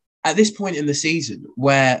 But at this point in the season,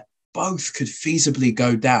 where both could feasibly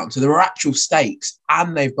go down, so there are actual stakes,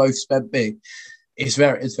 and they've both spent big, it's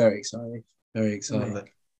very exciting. Very exciting.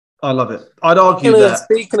 I love it. I'd argue that.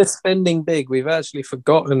 Speaking of spending big, we've actually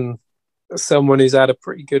forgotten someone who's had a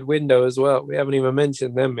pretty good window as well. We haven't even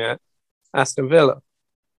mentioned them yet. Aston Villa.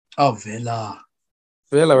 Oh, Villa.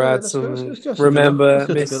 Villa had some. Remember,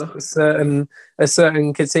 a certain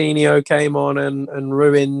Coutinho came on and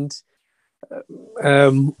ruined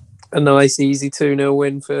a nice, easy 2-0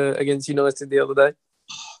 win against United the other day.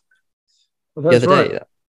 Well, the other day,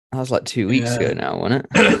 that was like 2 weeks ago now, wasn't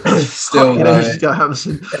it? Still, go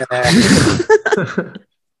Hammerson.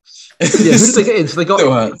 Who did they get in? So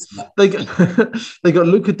they got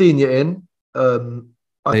Luca Digne in.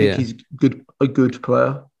 I think he's a good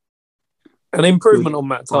player. An improvement on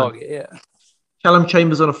Matt Target, yeah. Callum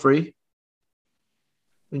Chambers on a free.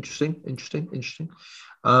 Interesting.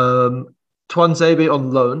 Tuanzebe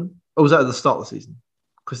on loan. Or was that at the start of the season?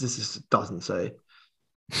 Because this doesn't say.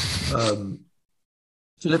 Philip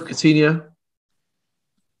Coutinho.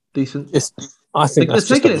 Decent. I think they're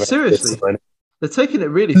taking it seriously. They're taking it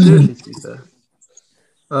really seriously, to be fair.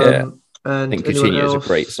 And I think Coutinho is a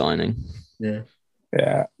great signing. Yeah.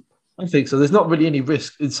 I think so. There's not really any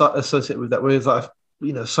risk associated with that. Whereas, like,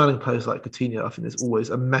 you know, signing players like Coutinho, I think there's always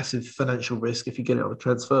a massive financial risk if you get it on a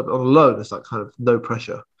transfer. But on a loan, it's like kind of no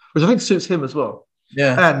pressure, which I think suits him as well.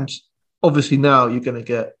 Yeah. And obviously now you're going to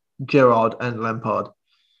get Gerrard and Lampard.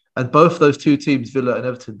 And both those two teams, Villa and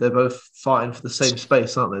Everton, they're both fighting for the same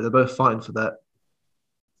space, aren't they? They're both fighting for that.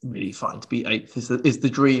 Really fighting to be eighth is the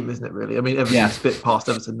dream, isn't it, really? I mean, everything's a bit past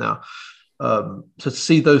Everton now. So to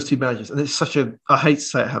see those two managers, and it's such I hate to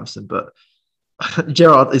say it, Hammerson, but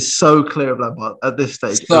Gerrard is so clear of Lampard at this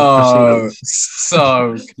stage. So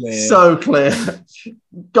clear. So clear.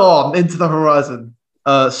 Gone into the horizon.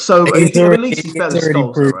 He's already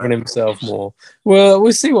proven himself more. Well,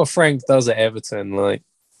 we'll see what Frank does at Everton. Like,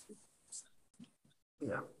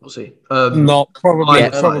 yeah, we'll see. Not probably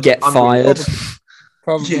get fired.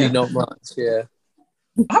 Probably not much. Yeah,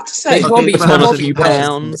 I have to say, probably a few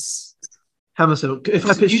pounds. Hammerson, if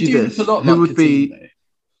I pitched you this, who would be?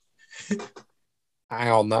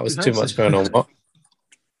 Hang on, that was too much going on. What?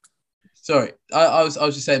 Sorry, I was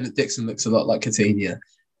just saying that Dixon looks a lot like Coutinho.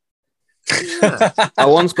 Yeah. I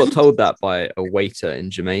once got told that by a waiter in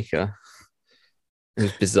Jamaica. It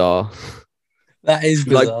was bizarre. That is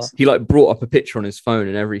bizarre. He brought up a picture on his phone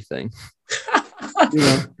and everything.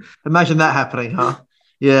 Imagine that happening, huh?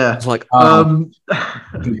 Yeah. It's like,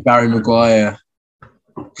 Barry Maguire.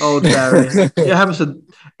 Oh, Barry. Yeah, Hammerson,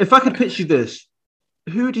 if I could pitch you this,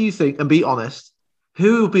 who do you think, and be honest,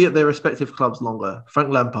 who will be at their respective clubs longer, Frank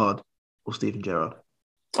Lampard or Steven Gerrard?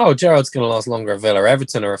 Oh, Gerrard's going to last longer at Villa.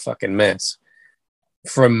 Everton are a fucking mess.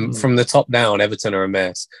 From the top down, Everton are a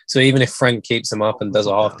mess. So even if Frank keeps him up and does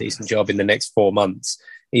a half-decent job in the next 4 months,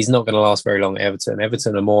 he's not going to last very long at Everton.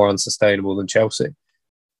 Everton are more unsustainable than Chelsea.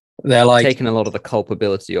 They're like taking a lot of the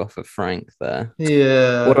culpability off of Frank there.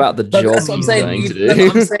 Yeah. What about the job that's what I'm saying. to do?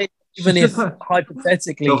 I'm saying, even if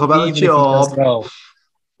hypothetically,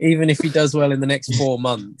 even if he does well in the next 4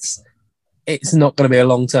 months, it's not going to be a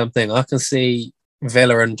long-term thing. I can see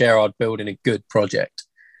Villa and Gerrard building a good project.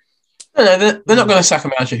 No, they're not going to sack a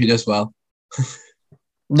manager who does well.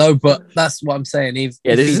 No, but that's what I'm saying. If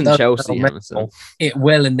this he isn't Chelsea. It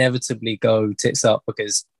will inevitably go tits up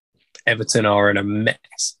because Everton are in a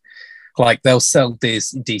mess. Like, they'll sell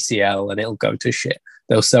this DCL and it'll go to shit.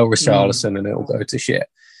 They'll sell Richarlison and it'll go to shit.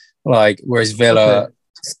 Like, whereas Villa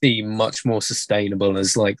seem much more sustainable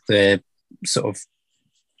as like their sort of,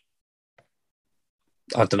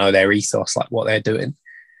 I don't know, their ethos, like what they're doing.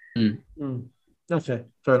 Okay,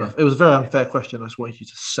 fair enough. It was a very unfair question. I just wanted you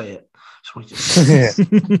to say it.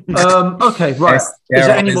 Okay, right. Is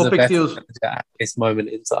there any more big deals at this moment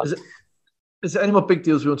in time? Is there any more big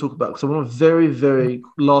deals we want to talk about? Because I want to very, very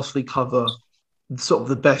lastly cover sort of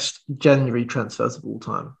the best January transfers of all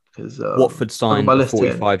time. Because Watford signed a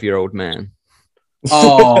 45-year-old man.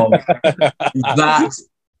 Oh, that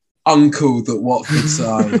uncle that Watford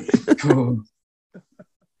signed.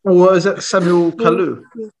 Or is it Samuel Kalou,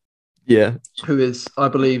 Yeah. who is, I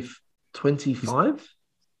believe, 25?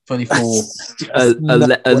 24.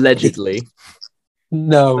 Allegedly.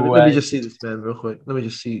 No Let way. me just see this man real quick. Let me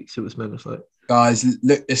just see what this man looks like. Guys,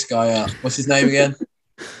 look this guy up. What's his name again?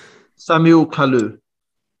 Samuel Kalou.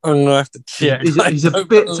 I'm gonna have to check. He's a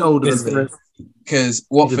bit older than me. Because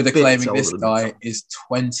Watford are claiming older this than guy is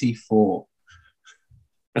 24.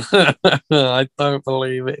 I don't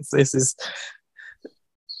believe it. This is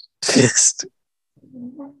just.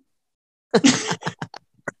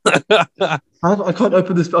 I can't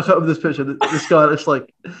open this. I can't open this picture. This guy looks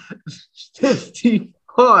like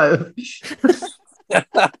 55.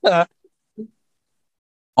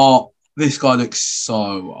 Oh, this guy looks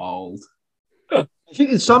so old. I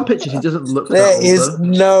think in some pictures he doesn't look that There old. is Though.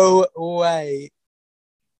 no way.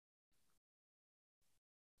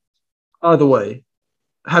 Either way,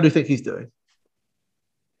 how do you think he's doing?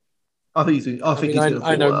 I think he's doing.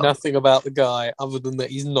 I know nothing about the guy other than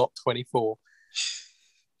that he's not 24.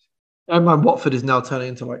 And man, Watford is now turning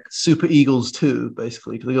into like Super Eagles 2,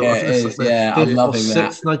 basically. Because I'm loving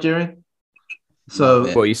that. Nigerian.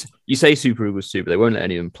 So, well, you say Super Eagles 2, but they won't let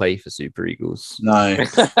any of them play for Super Eagles. No,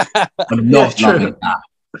 I'm not loving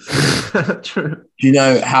that. True. Do you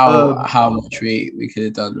know how much we could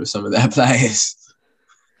have done with some of their players?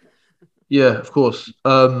 Yeah, of course.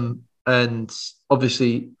 And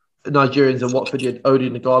obviously, Nigerians and Watford had Odi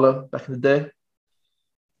Nagala back in the day.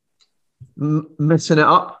 Messing it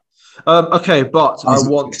up. Okay, but I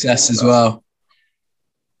want success as well.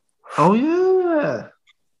 Oh yeah.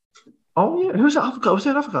 Who's that other guy? Was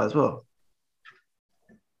there another guy as well?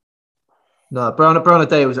 No, Brown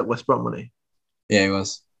Day was at West Brom, wasn't he? Yeah, he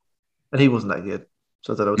was. And he wasn't that good.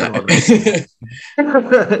 So I don't know.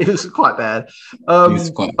 It was quite bad.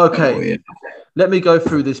 Okay. Yeah. Let me go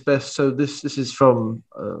through this best. So this is from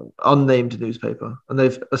unnamed newspaper, and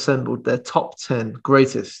they've assembled their top 10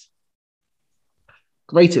 greatest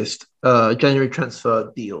January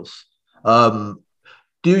transfer deals. Do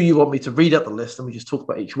you want me to read out the list and we just talk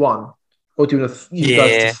about each one? Or do you want you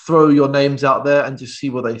guys to throw your names out there and just see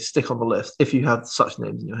where they stick on the list if you have such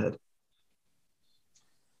names in your head?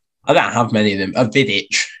 I don't have many of them. A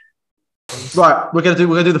Vidic. Right, we're gonna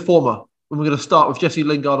do the former. And we're gonna start with Jesse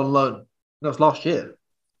Lingard on loan. That was last year.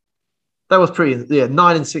 That was 9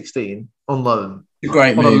 and 16 on loan. A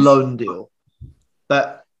great on move. A loan deal.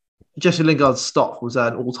 That Jesse Lingard's stock was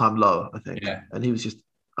at an all-time low, I think. Yeah. And he was just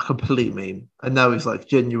a complete meme. And now he's like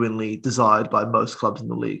genuinely desired by most clubs in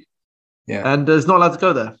the league. Yeah. And he's not allowed to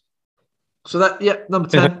go there. So number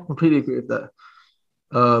 10, completely agree with that.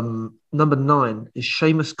 Number 9 is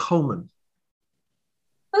Seamus Coleman.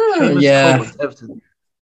 Coleman, Everton.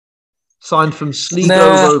 Signed from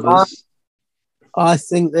Sligo Rovers. I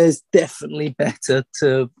think there's definitely better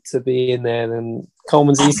to be in there than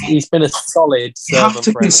Coleman's. He's been a solid. You have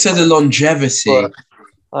to consider longevity.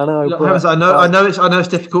 I know. Look, I know it's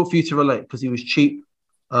difficult for you to relate because he was cheap,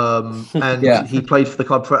 and he played for the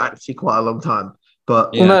club for actually quite a long time.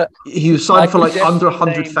 But he was signed for like under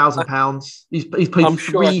 £100,000. He's played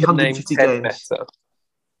 350 games. Better.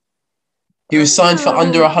 He was signed for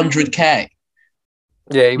under 100k.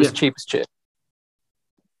 Yeah, he was cheap as chip.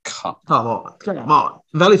 Come on.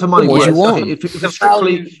 Value for money. What do you want? Okay, if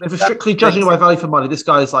we're strictly judging by value for money, this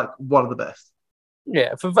guy is like one of the best.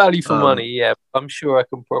 Yeah, for value for money, yeah. I'm sure I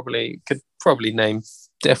could probably name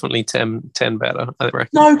definitely 10 better, I reckon.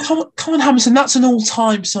 No, come on, Hammerson. That's an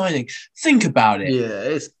all-time signing. Think about it. Yeah,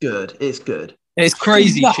 it's good. It's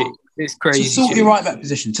crazy cheap. It's crazy. It's a sort of right back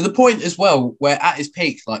position to the point as well where at his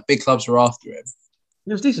peak, like big clubs were after him.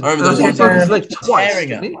 It was decent. I remember he broke his leg twice.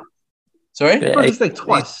 Didn't he? Sorry? He broke his leg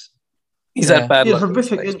twice. He's had bad luck.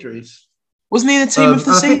 Horrific injuries. Wasn't he in the team of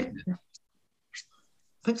the season? I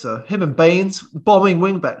think so. Him and Baines bombing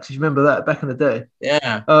wingbacks. You remember that back in the day?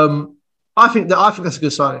 Yeah. I think that's a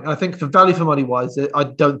good signing. I think for value for money wise, I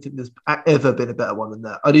don't think there's ever been a better one than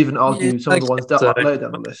that. I'd even argue some of the ones that are later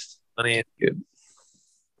down the list. Money is good.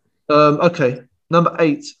 Okay, number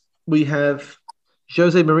 8, we have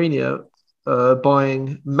Jose Mourinho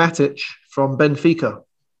buying Matic from Benfica.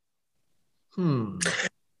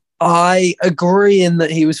 I agree in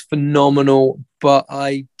that he was phenomenal, but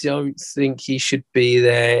I don't think he should be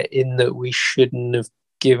there in that we shouldn't have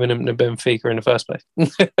given him to Benfica in the first place.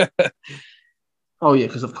 Oh, yeah,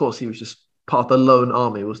 because of course he was just part of the loan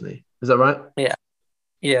army, wasn't he? Is that right? Yeah.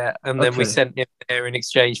 Yeah, and then we sent him there in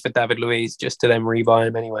exchange for David Luiz just to then rebuy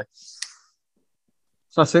him anyway.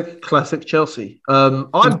 Classic Chelsea.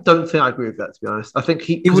 I don't think I agree with that, to be honest. I think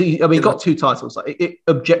he got 2 titles. Like, it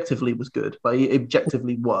objectively was good, but he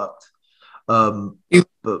objectively worked. But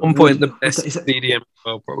one point, the best CDM as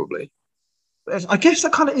well, probably. I guess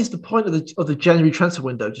that kind of is the point of the January transfer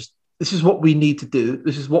window. Just this is what we need to do.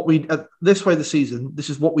 This is what we this way of the season. This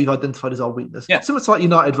is what we've identified as our weakness. Yeah. Similar to like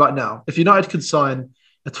United right now. If United could sign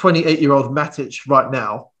a 28-year-old Matic right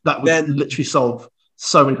now, that would literally solve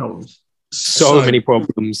so many problems. So many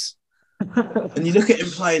problems. And you look at him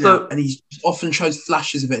playing now, and he often shows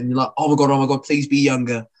flashes of it, and you're like, oh my god, please be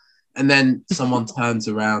younger. And then someone turns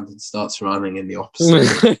around and starts running in the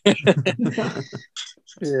opposite.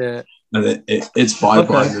 Yeah. And it's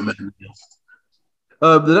bye-bye.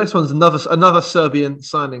 The next one's another Serbian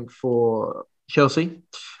signing for Chelsea,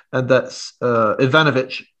 and that's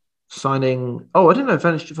Ivanovic signing. Oh, I didn't know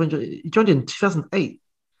Ivanovic joined in 2008.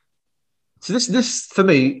 So this for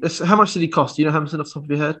me, how much did he cost? Do you know Hammerson off the top of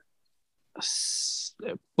your head?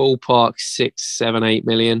 Ballpark 6, 7, 8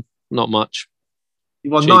 million. Not much. He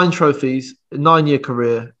won 9 trophies, a 9-year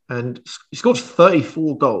career, and he scored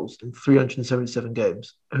 34 goals in 377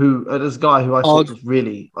 games. There's a guy who I thought was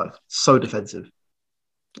really so defensive.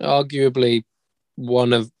 Arguably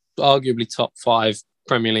top 5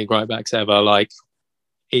 Premier League right backs ever. Like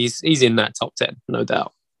he's in that top 10, no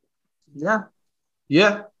doubt.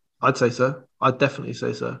 Yeah, I'd say so. I'd definitely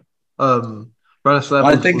say so. Branislav.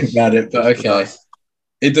 I think about it, but okay,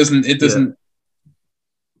 it doesn't. Yeah.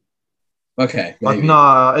 Okay, maybe.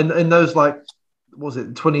 In those was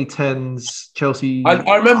it 2010s Chelsea?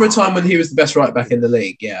 I remember a time when he was the best right back in the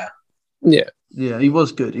league. Yeah. He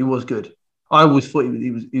was good. I always thought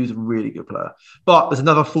he was a really good player. But there's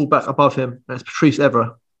another fullback above him, and it's Patrice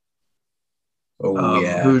Evra. Who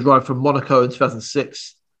was right from Monaco in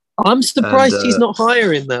 2006. I'm surprised he's not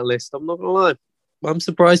higher in that list. I'm not gonna lie. I'm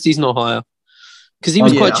surprised he's not higher because he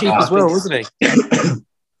was quite cheap as well, wasn't he?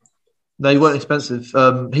 No, he weren't expensive.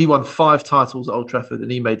 He won 5 titles at Old Trafford,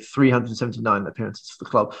 and he made 379 appearances for the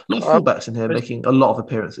club. A lot of fullbacks in here making a lot of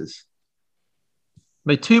appearances.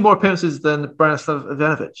 Made 2 more appearances than Branislav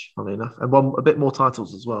Ivanovic, funnily enough, and won a bit more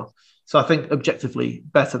titles as well. So I think objectively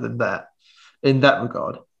better than that in that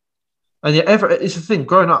regard. And yet, it's the thing,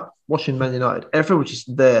 growing up, watching Man United, Evra was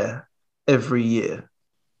just there every year.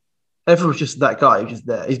 Evra was just that guy who was just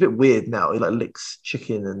there. He's a bit weird now. He licks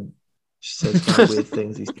chicken and just says kind of weird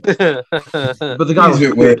things. But the guy was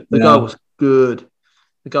good. The guy was good.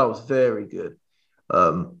 The guy was very good.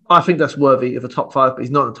 I think that's worthy of a top 5, but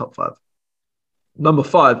he's not in the top 5. Number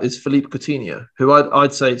 5 is Philippe Coutinho, who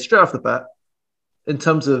I'd say straight off the bat, in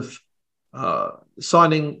terms of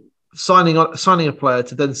signing a player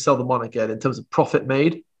to then sell them on again, in terms of profit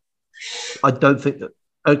made, I don't think that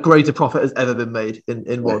a greater profit has ever been made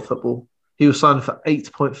in world football. He was signed for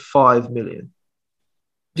 8.5 million.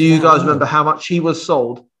 Do you guys remember how much he was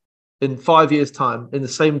sold in 5 years' time in the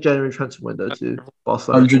same January transfer window to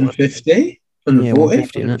Barcelona? 150?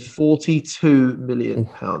 42 million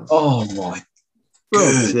pounds. Oh my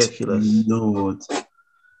god. Ridiculous. Lord.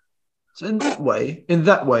 So in that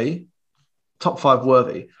way, top 5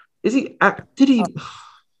 worthy. Did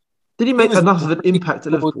he make enough of an impact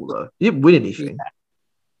at Liverpool though? He didn't win anything.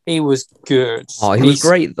 He was good. Oh, he was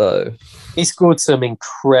great though. He scored some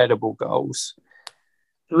incredible goals.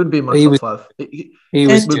 It wouldn't be in my top 5. He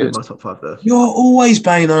was would good. be in my top 5 though. You're always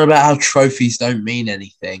banging on about how trophies don't mean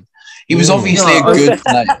anything. He was obviously a good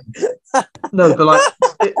player. No, but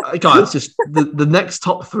guys, just the next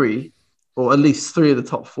top 3, or at least 3 of the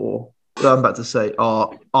top 4 that I'm about to say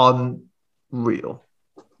are unreal.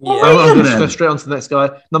 Yeah. I'm going to go straight on to the next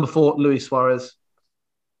guy. Number 4, Luis Suarez.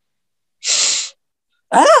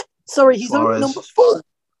 Sorry, he's Suarez. only number 4.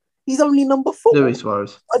 He's only number 4. Luis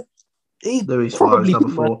Suarez. Luis Suarez, number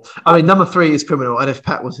 4. I mean, number 3 is criminal, and if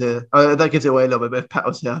Pat was here, that gives it away a little bit. But if Pat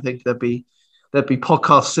was here, I think there'd be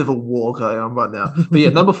podcast civil war going on right now. But yeah,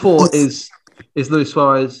 number 4 is Luis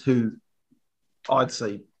Suarez, who I'd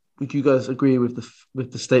say. Would you guys agree with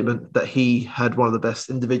the statement that he had one of the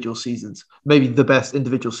best individual seasons, maybe the best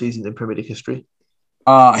individual season in Premier League history?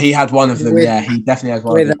 He had one of them. Yeah, he definitely had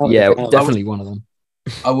one of them. Yeah, definitely one of them.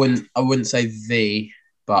 I wouldn't say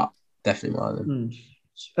but definitely one of them.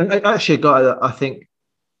 And actually, a guy that I think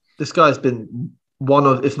this guy's been one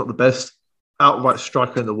of, if not the best, outright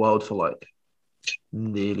striker in the world for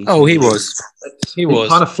nearly. Oh, he was. He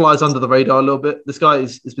kind of flies under the radar a little bit. This guy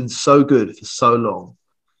has been so good for so long.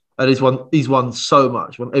 And he's won so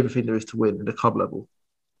much, won everything there is to win at the club level.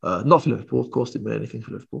 Not for Liverpool, of course, didn't win anything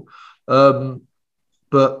for Liverpool.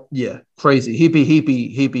 But yeah, crazy. He'd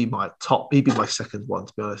be my top. He'd be my second one,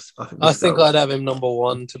 to be honest. I think I'd have him number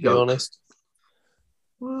 1, to be honest.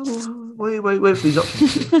 Well, wait for these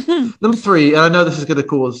options. Number 3, and I know this is going to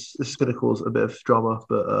cause a bit of drama,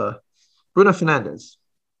 but Bruno Fernandes.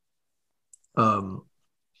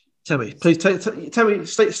 Temi, please Temi,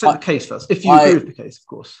 state the case first. If you agree with the case, of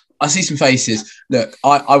course. I see some faces. Look,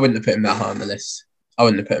 I wouldn't have put him that high on the list.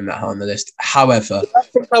 However,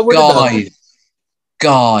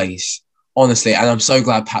 guys, honestly, and I'm so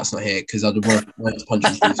glad Pat's not here because I'd have wanted to punch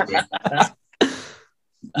him through the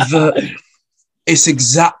screen. It's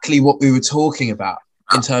exactly what we were talking about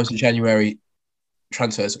in terms of January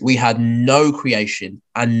transfers. We had no creation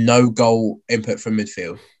and no goal input from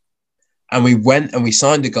midfield. And we went and we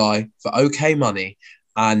signed a guy for okay money,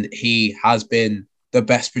 and he has been the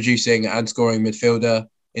best producing and scoring midfielder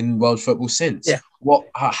in world football since. Yeah. What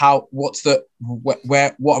am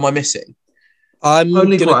I missing? My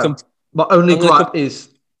only gripe is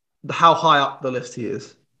how high up the list he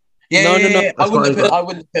is. No. I wouldn't have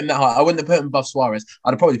put him that high. I wouldn't have put him above Suarez.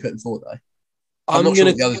 I'd have probably put him fourth though. I'm not sure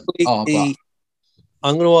what the others are, but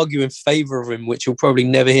I'm going to argue in favour of him, which you'll probably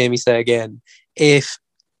never hear me say again. If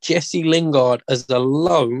Jesse Lingard as a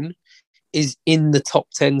loan is in the top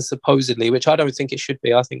 10 supposedly, which I don't think it should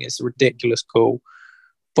be. I think it's a ridiculous call.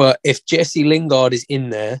 But if Jesse Lingard is in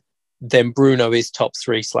there, then Bruno is top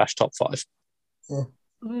 3/top 5. Yeah.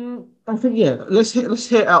 I think Let's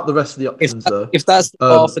hit out the rest of the options though. If that's the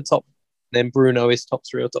bar for top, then Bruno is top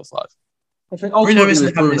 3 or top 5. I think Bruno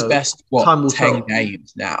isn't having his best 10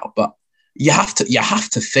 games now, but you have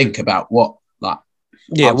to think about what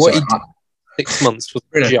he did 6 months was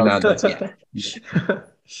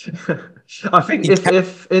I think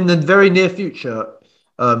if in the very near future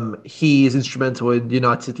he is instrumental in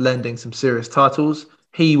United landing some serious titles,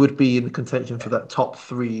 he would be in contention for that top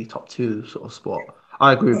 3, top 2 sort of spot.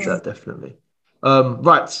 I agree with that definitely.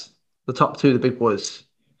 Right, the top 2, the big boys.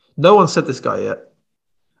 No one said this guy yet,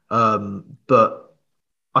 but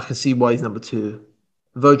I can see why he's number 2.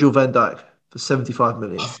 Virgil van Dijk for 75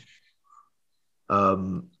 million.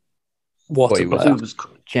 What a player. Was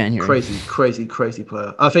crazy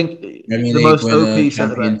player. I think the most OP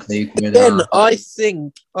centre back. Again, I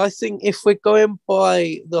think if we're going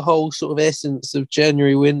by the whole sort of essence of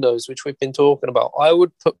January windows, which we've been talking about, I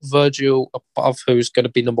would put Virgil above who's going to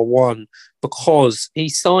be number 1 because he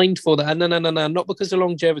signed for that. No, not because of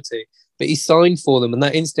longevity, but he signed for them and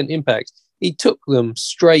that instant impact. He took them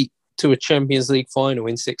straight to a Champions League final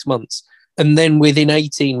in 6 months, and then within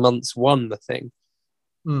 18 months won the thing.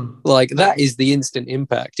 That is the instant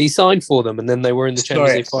impact. He signed for them and then they were in the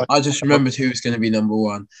Champions League final. I just remembered who was going to be number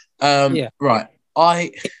 1. Right.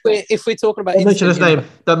 If we're talking about Don't mention his name.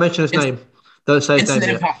 Don't say his name. Instant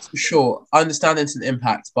impact for sure. I understand instant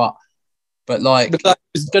impact, but that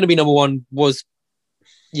was going to be number 1 was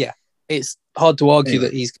it's hard to argue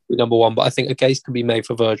that he's going to be number 1, but I think a case can be made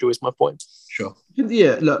for Virgil is my point. Sure.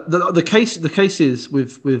 Yeah, look, the case is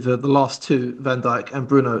with the last 2, Van Dijk and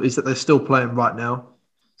Bruno, is that they're still playing right now.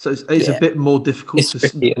 So it's a bit more difficult to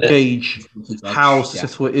gauge how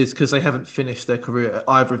successful it is because they haven't finished their career at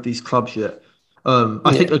either of these clubs yet.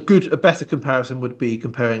 I think a better comparison would be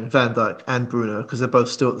comparing Van Dijk and Bruno because they're both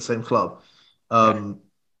still at the same club.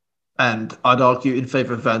 And I'd argue in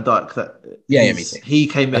favour of Van Dijk that he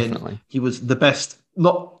came in, he was the best,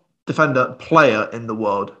 not defender, player in the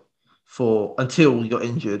world until he got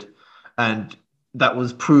injured. And that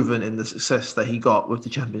was proven in the success that he got with the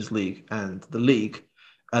Champions League and the league.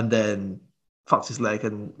 And then fucked his leg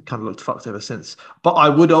and kind of looked fucked ever since. But I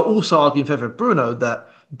would also argue in favour of Bruno that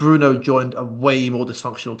Bruno joined a way more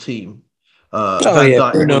dysfunctional team. Van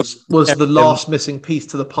Dijk was the last missing piece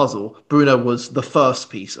to the puzzle. Bruno was the first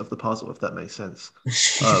piece of the puzzle, if that makes sense.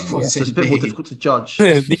 So it's a bit more difficult to judge.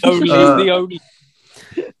 the only.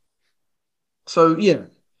 So, yeah.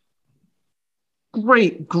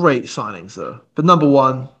 Great signings, though. But number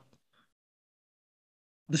 1,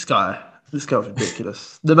 this guy was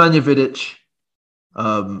ridiculous. Nemanja Vidic,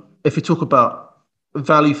 if we talk about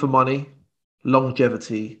value for money,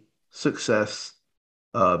 longevity, success,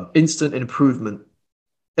 instant improvement,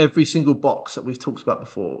 every single box that we've talked about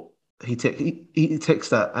before, he ticks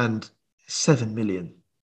that, and 7 million.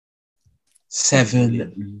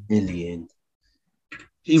 7 million.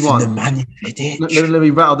 He won. Nemanja Vidic. Let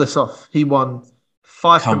me rattle this off. He won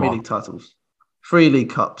 5 Premier League titles, 3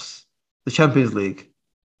 League Cups, the Champions League,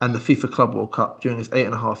 and the FIFA Club World Cup during his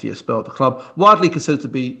 8.5-year spell at the club. Widely considered to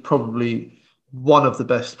be probably one of the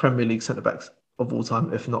best Premier League centre-backs of all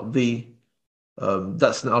time, if not the.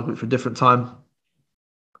 That's an argument for a different time.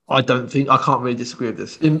 I can't really disagree with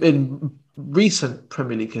this. In recent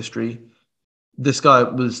Premier League history, this guy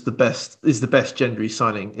is the best January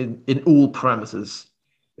signing in all parameters.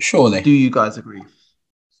 Surely. Do you guys agree?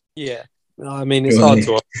 Yeah. I mean, it's hard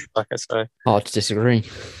to argue, like I say. Hard to disagree.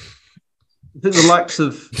 I think the likes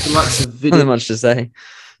of Vidic, not much to say.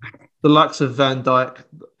 The likes of Van Dijk.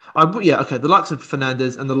 Okay. The likes of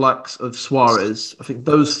Fernandez and the likes of Suarez, I think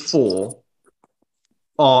those four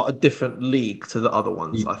are a different league to the other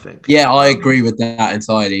ones, I think. Yeah, I agree with that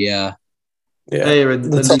entirely, yeah. They are in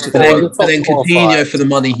the league. And then Coutinho for the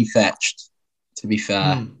money he fetched, to be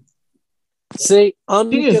fair. See,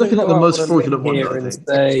 I'm Coutinho's looking at the most fraudulent one, here I and think.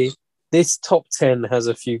 say this top 10 has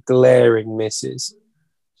a few glaring misses.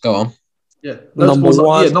 Go on. Yeah. Number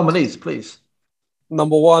one. Yeah, nominees, please.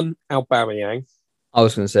 Number 1, Aubameyang. I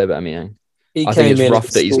was going to say about Aubameyang. He I came think it's in rough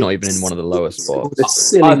and that he's scored- not even in one of the lower spots. A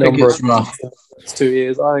silly I think number it's of rough. 2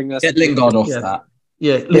 years. I think that's Get Lingard off Yeah. that.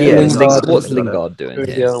 Yeah, Lingard. What's Lingard doing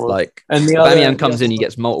Yeah. here? Like, And the Aubameyang other comes in, he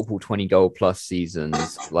gets multiple 20-goal plus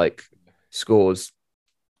seasons, like scores,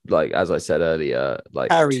 like as I said earlier, like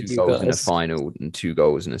Carried 2 you goals in a guys. final and 2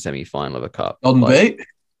 goals in a semi-final of a cup. Golden Like, boot.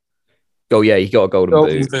 Oh yeah, he got a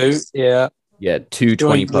golden boot. Yeah. Yeah, 2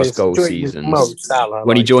 20-plus goal Joined with seasons. Mo Salah,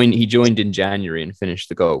 When like- he joined in January and finished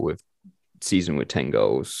the season with 10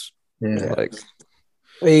 goals. Yeah. Like,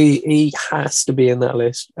 He has to be in that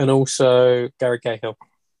list. And also Gary Cahill.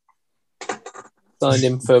 Signed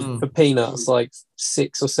him for peanuts, like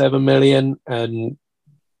 6 or 7 million, and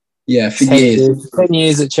Yeah, for years. 10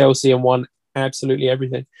 years at Chelsea and won absolutely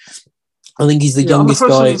everything. I think he's the Yeah, youngest I'm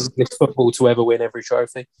a guy in person- English football to ever win every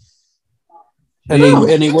trophy. And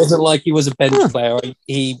it wasn't like he was a bench player.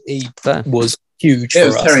 He fair. was huge It for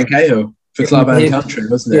was us. Terry Cahill for club and country,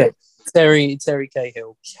 wasn't it? Terry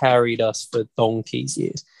Cahill carried us for donkey's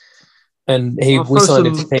years. And we Well, signed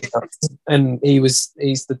him first for peanuts. And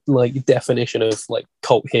he's the like definition of like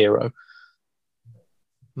cult hero.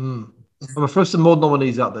 I'm going to throw some more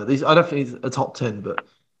nominees out there. I don't think he's a top 10, but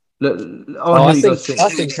I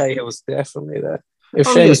think Cahill's definitely there. If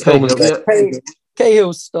Oh, Seamus yeah, Coleman's Cahill, there,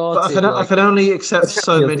 Cahill started. But I can only accept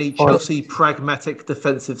so Cahill's many fine. Chelsea pragmatic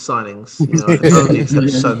defensive signings. You know, I can only accept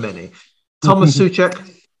so many. Thomas Souček,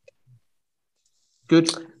 good.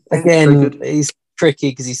 Very Again, good. he's tricky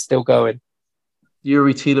because he's still going.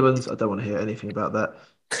 Yuri Tielemans, I don't want to hear anything about that.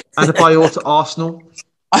 Adebayor to Arsenal.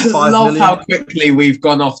 I 5 love million. how quickly we've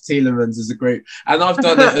gone off Tielemans as a group. And I've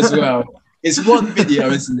done it as well. It's one video,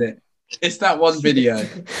 isn't it? It's that one video.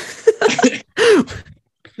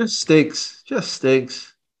 Just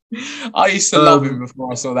stinks. I used to love him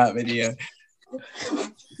before I saw that video.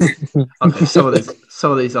 Okay, some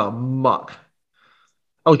of these are muck.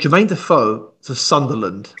 Oh, Jermaine Defoe to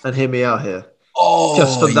Sunderland, and hear me out here. Oh,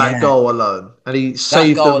 Just for that goal alone. And he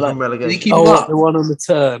saved goal them alone. from Did he relegation. keep him up? The one on the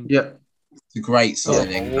turn. Yeah, It's a great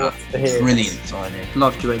signing. what the heck? Brilliant signing.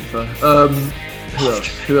 love Jermaine Defoe.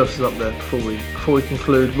 Who else is up there before we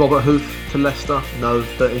conclude? Robert Hoof to Leicester. No,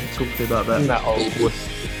 don't even talk to me about that. No.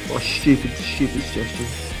 What a stupid suggestion.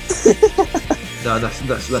 No,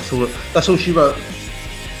 that's all she wrote.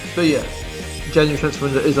 But yeah, January transfer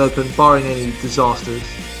window is open, barring any disasters.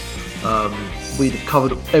 We've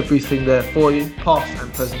covered everything there for you, past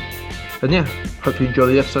and present. And yeah, hope you enjoy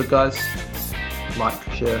the episode, guys. Like,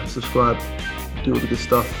 share, subscribe, do all the good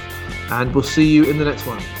stuff, and we'll see you in the next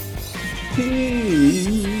one.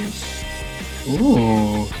 Peace.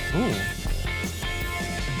 Ooh. Ooh.